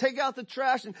up and take out the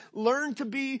trash and learn to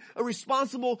be a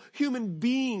responsible human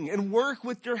being and work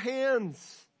with your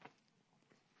hands.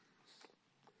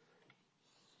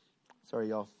 Sorry,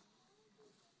 y'all.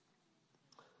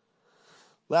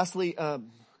 Lastly,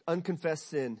 unconfessed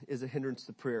sin is a hindrance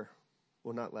to prayer.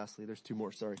 Well, not lastly. There's two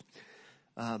more. Sorry.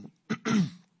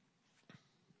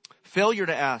 Failure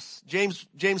to ask.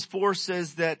 James 4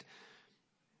 says that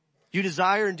you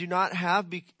desire and do not have,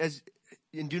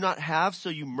 so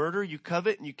you murder, you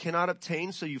covet, and you cannot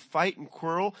obtain, so you fight and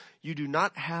quarrel. You do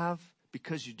not have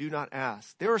because you do not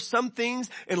ask. There are some things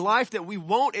in life that we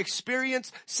won't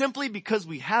experience simply because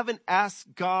we haven't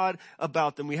asked God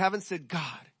about them. We haven't said,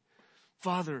 God,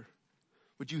 Father,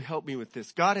 would you help me with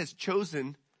this? God has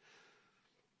chosen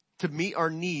to meet our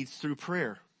needs through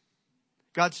prayer.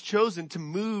 God's chosen to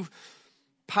move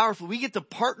powerfully. We get to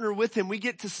partner with Him. We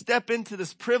get to step into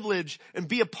this privilege and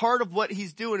be a part of what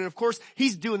He's doing. And of course,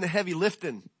 He's doing the heavy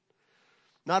lifting.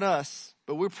 Not us,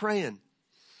 but we're praying.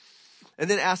 And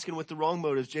then asking with the wrong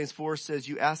motives. James 4 says,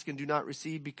 you ask and do not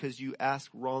receive because you ask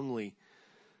wrongly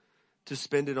to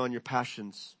spend it on your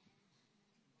passions.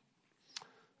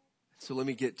 So let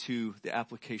me get to the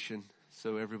application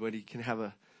so everybody can have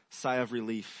a sigh of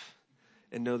relief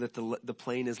and know that the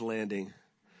plane is landing.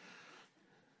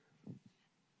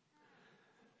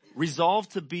 Resolve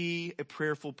to be a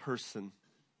prayerful person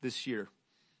this year,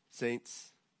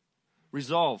 saints.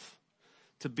 Resolve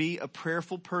to be a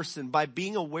prayerful person by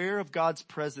being aware of God's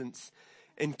presence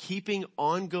and keeping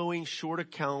ongoing short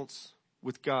accounts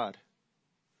with God.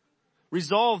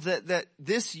 Resolve that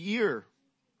this year,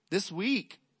 this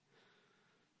week,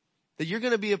 that you're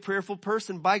going to be a prayerful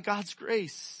person by God's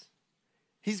grace.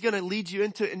 He's going to lead you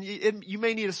into it. And you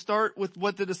may need to start with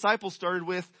what the disciples started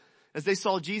with as they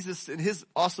saw Jesus in his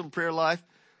awesome prayer life.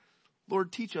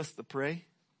 Lord, teach us to pray,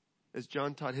 as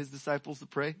John taught his disciples to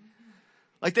pray.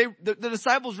 Like the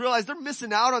disciples realize they're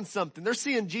missing out on something. They're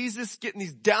seeing Jesus getting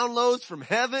these downloads from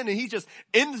heaven and he's just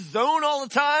in the zone all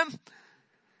the time.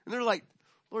 And they're like,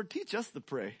 Lord, teach us to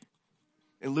pray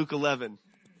in Luke 11.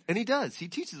 And he does. He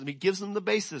teaches them. He gives them the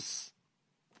basis.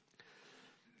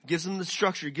 Gives them the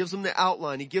structure. He gives them the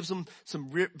outline. He gives them some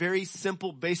very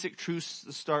simple, basic truths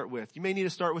to start with. You may need to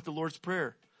start with the Lord's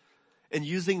Prayer and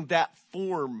using that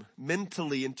form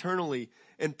mentally, internally,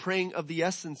 and praying of the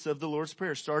essence of the Lord's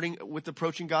Prayer, starting with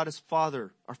approaching God as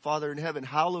Father, our Father in heaven.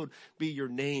 Hallowed be your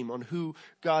name, on who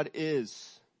God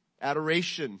is.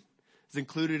 Adoration is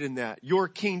included in that. Your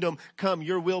kingdom come,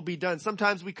 your will be done.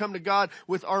 Sometimes we come to God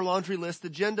with our laundry list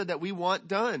agenda that we want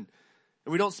done.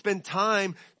 And we don't spend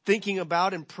time thinking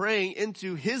about and praying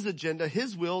into his agenda,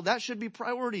 his will. That should be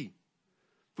priority.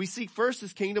 If we seek first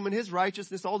his kingdom and his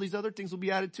righteousness, all these other things will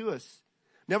be added to us.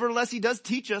 Nevertheless, he does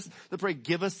teach us to pray,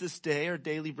 give us this day our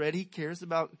daily bread. He cares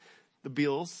about the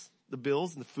bills and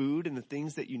the food and the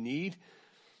things that you need.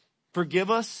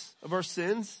 Forgive us of our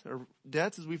sins, our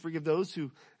debts, as we forgive those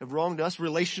who have wronged us.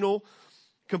 Relational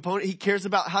component. He cares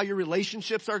about how your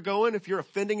relationships are going. If you're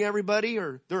offending everybody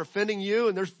or they're offending you,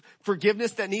 and there's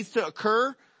forgiveness that needs to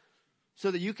occur so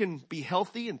that you can be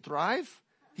healthy and thrive.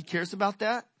 He cares about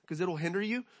that because it'll hinder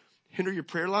your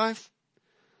prayer life.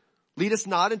 Lead us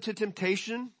not into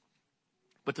temptation,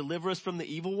 but deliver us from the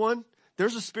evil one.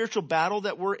 There's a spiritual battle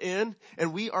that we're in,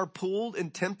 and we are pulled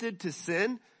and tempted to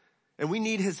sin, and we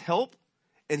need his help,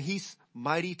 and he's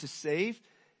mighty to save,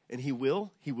 and he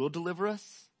will deliver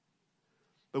us.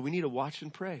 But we need to watch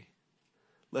and pray,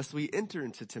 lest we enter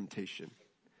into temptation.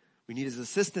 We need his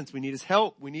assistance. We need his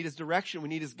help. We need his direction. We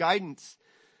need his guidance.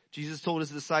 Jesus told his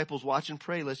disciples, watch and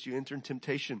pray, lest you enter in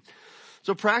temptation.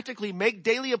 So practically, make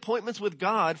daily appointments with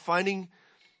God, finding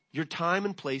your time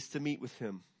and place to meet with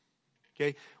him.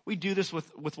 Okay? We do this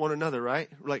with one another, right?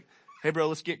 We're like, hey bro,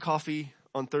 let's get coffee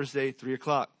on Thursday,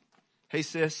 3:00. Hey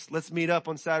sis, let's meet up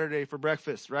on Saturday for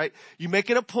breakfast, right? You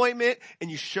make an appointment and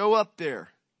you show up there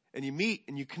and you meet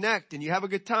and you connect and you have a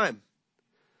good time.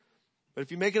 But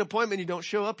if you make an appointment and you don't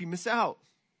show up, you miss out.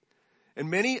 And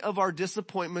many of our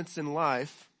disappointments in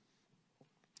life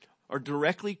are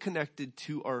directly connected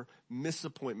to our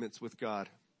misappointments with God.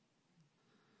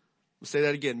 We'll say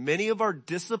that again. Many of our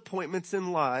disappointments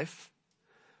in life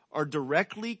are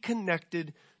directly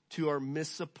connected to our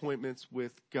misappointments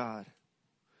with God.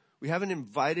 We haven't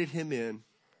invited him in.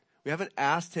 We haven't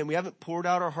asked him. We haven't poured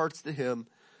out our hearts to him.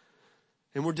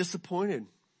 And we're disappointed.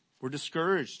 We're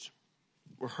discouraged.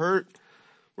 We're hurt.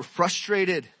 We're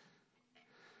frustrated.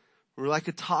 We're like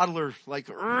a toddler, like,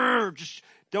 just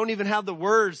don't even have the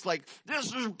words, like,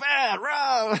 this is bad.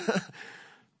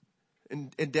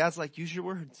 And dad's like, use your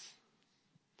words.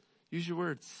 Use your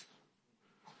words.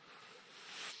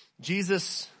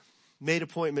 Jesus made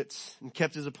appointments and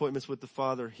kept his appointments with the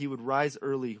Father. He would rise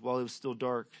early while it was still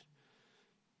dark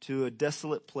to a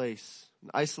desolate place, an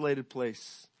isolated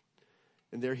place.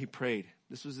 And there he prayed.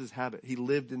 This was his habit. He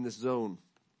lived in this zone.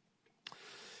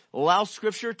 Allow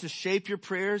scripture to shape your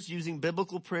prayers using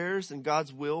biblical prayers and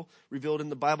God's will revealed in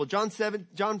the Bible. John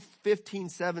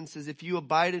 15:7 says, if you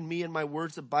abide in me and my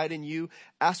words abide in you,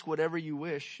 ask whatever you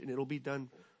wish and it'll be done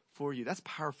for you. That's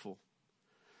powerful.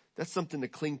 That's something to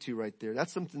cling to right there.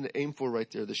 That's something to aim for right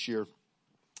there this year.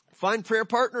 Find prayer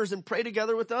partners and pray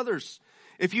together with others.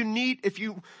 If you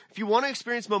want to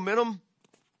experience momentum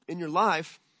in your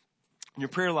life, in your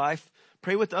prayer life,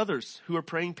 pray with others who are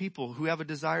praying people who have a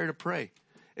desire to pray.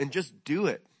 And just do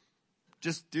it.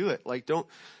 Just do it. Like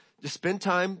just spend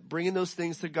time bringing those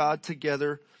things to God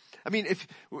together. I mean,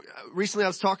 recently I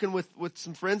was talking with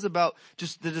some friends about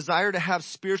just the desire to have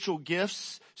spiritual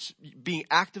gifts being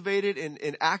activated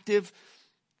and active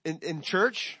in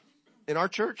church, in our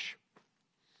church.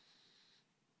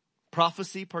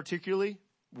 Prophecy particularly,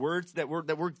 words that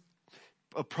we're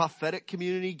a prophetic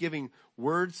community, giving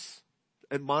words,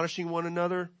 admonishing one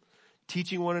another,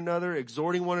 teaching one another,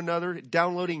 exhorting one another,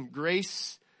 downloading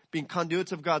grace, being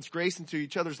conduits of God's grace into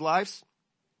each other's lives.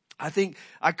 I think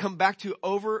I come back to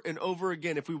over and over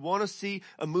again. If we want to see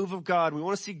a move of God, we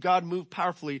want to see God move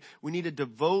powerfully, we need to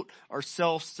devote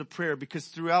ourselves to prayer, because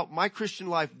throughout my Christian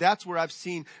life, that's where I've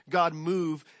seen God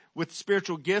move, with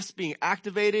spiritual gifts being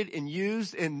activated and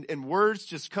used, and words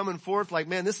just coming forth like,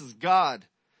 man, this is God.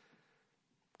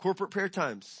 Corporate prayer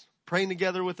times, praying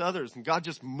together with others, and God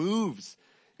just moves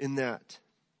in that.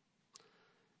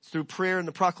 through prayer and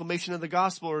the proclamation of the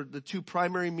gospel are the two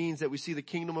primary means that we see the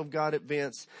kingdom of God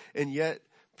advance. And yet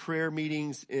prayer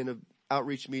meetings and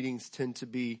outreach meetings tend to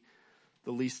be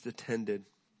the least attended.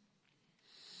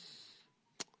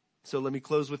 So let me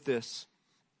close with this.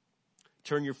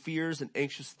 Turn your fears and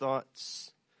anxious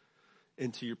thoughts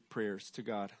into your prayers to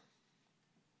God.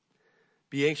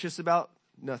 Be anxious about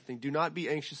nothing. Do not be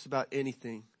anxious about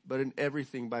anything, but in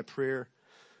everything by prayer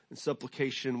and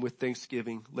supplication with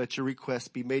thanksgiving. Let your requests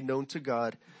be made known to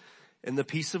God, and the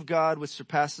peace of God, which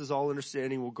surpasses all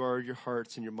understanding, will guard your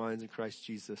hearts and your minds in Christ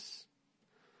Jesus.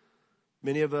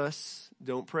 Many of us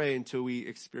don't pray until we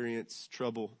experience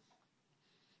trouble,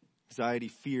 anxiety,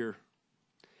 fear,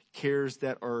 cares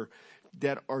that are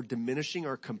diminishing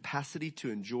our capacity to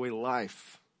enjoy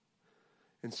life.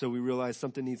 And so we realize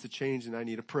something needs to change and I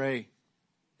need to pray.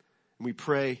 And we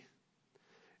pray.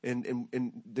 And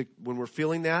when we're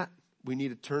feeling that, we need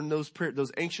to turn those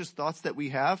anxious thoughts that we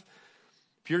have.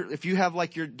 If you have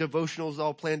like your devotionals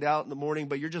all planned out in the morning,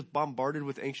 but you're just bombarded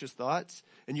with anxious thoughts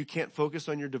and you can't focus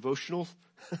on your devotionals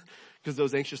because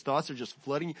those anxious thoughts are just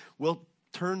flooding you, well,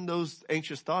 turn those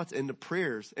anxious thoughts into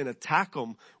prayers and attack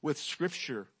them with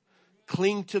scripture.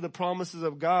 Cling to the promises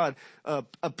of God.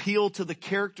 Appeal to the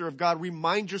character of God.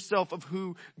 Remind yourself of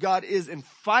who God is and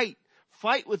fight.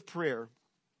 Fight with prayer.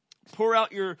 Pour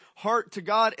out your heart to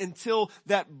God until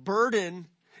that burden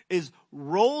is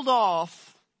rolled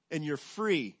off and you're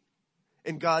free.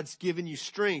 And God's given you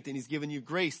strength and He's given you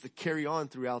grace to carry on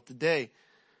throughout the day.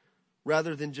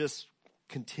 Rather than just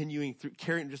continuing through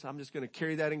I'm just going to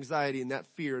carry that anxiety and that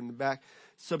fear in the back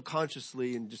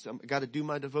subconsciously and I got to do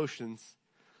my devotions.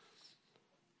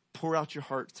 Pour out your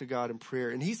heart to God in prayer.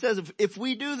 And He says, if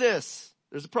we do this,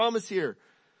 there's a promise here.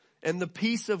 And the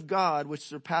peace of God, which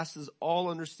surpasses all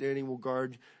understanding, will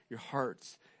guard your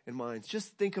hearts and minds.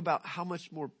 Just think about how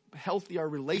much more healthy our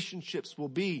relationships will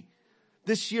be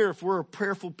this year if we're a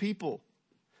prayerful people.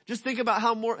 Just think about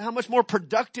how much more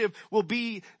productive we'll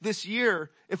be this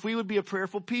year if we would be a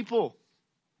prayerful people.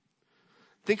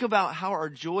 Think about how our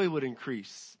joy would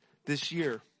increase this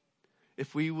year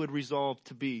if we would resolve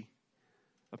to be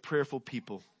a prayerful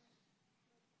people.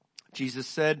 Jesus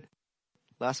said,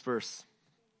 last verse,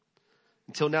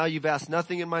 until now you've asked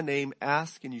nothing in my name.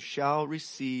 Ask and you shall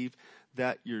receive,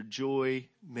 that your joy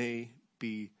may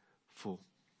be full.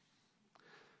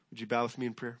 Would you bow with me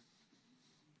in prayer?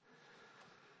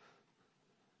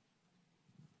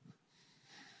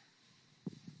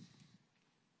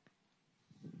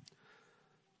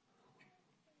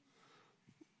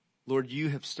 Lord, you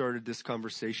have started this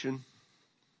conversation,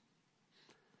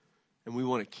 and we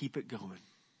want to keep it going.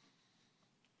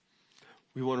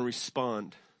 We want to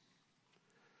respond.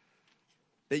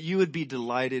 That you would be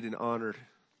delighted and honored.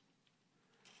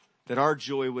 That our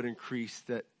joy would increase.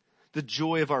 That the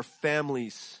joy of our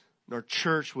families and our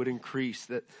church would increase.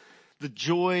 That the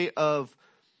joy of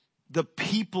the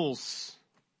peoples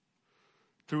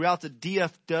throughout the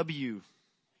DFW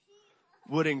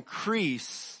would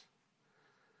increase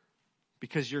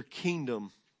because your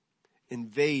kingdom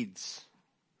invades.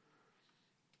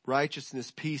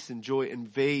 Righteousness, peace, and joy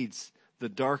invades the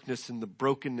darkness and the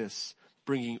brokenness,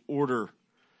 bringing order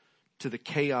to the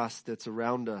chaos that's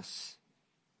around us.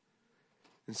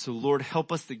 And so, Lord,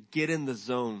 help us to get in the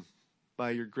zone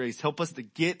by your grace. Help us to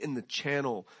get in the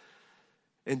channel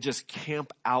and just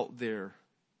camp out there.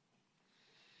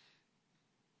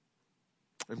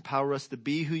 Empower us to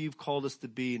be who you've called us to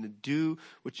be and to do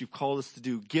what you've called us to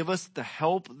do. Give us the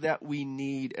help that we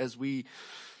need as we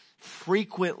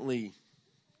frequently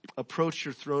approach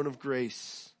your throne of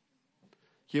grace.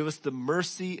 Give us the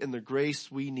mercy and the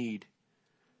grace we need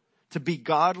to be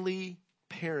godly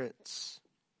parents,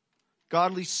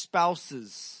 godly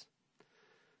spouses,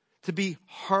 to be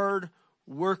hard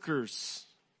workers,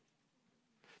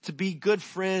 to be good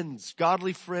friends,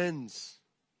 godly friends,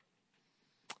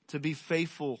 to be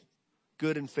faithful,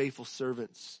 good and faithful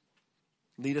servants.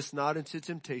 Lead us not into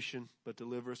temptation, but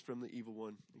deliver us from the evil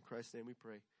one. In Christ's name we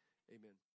pray. Amen.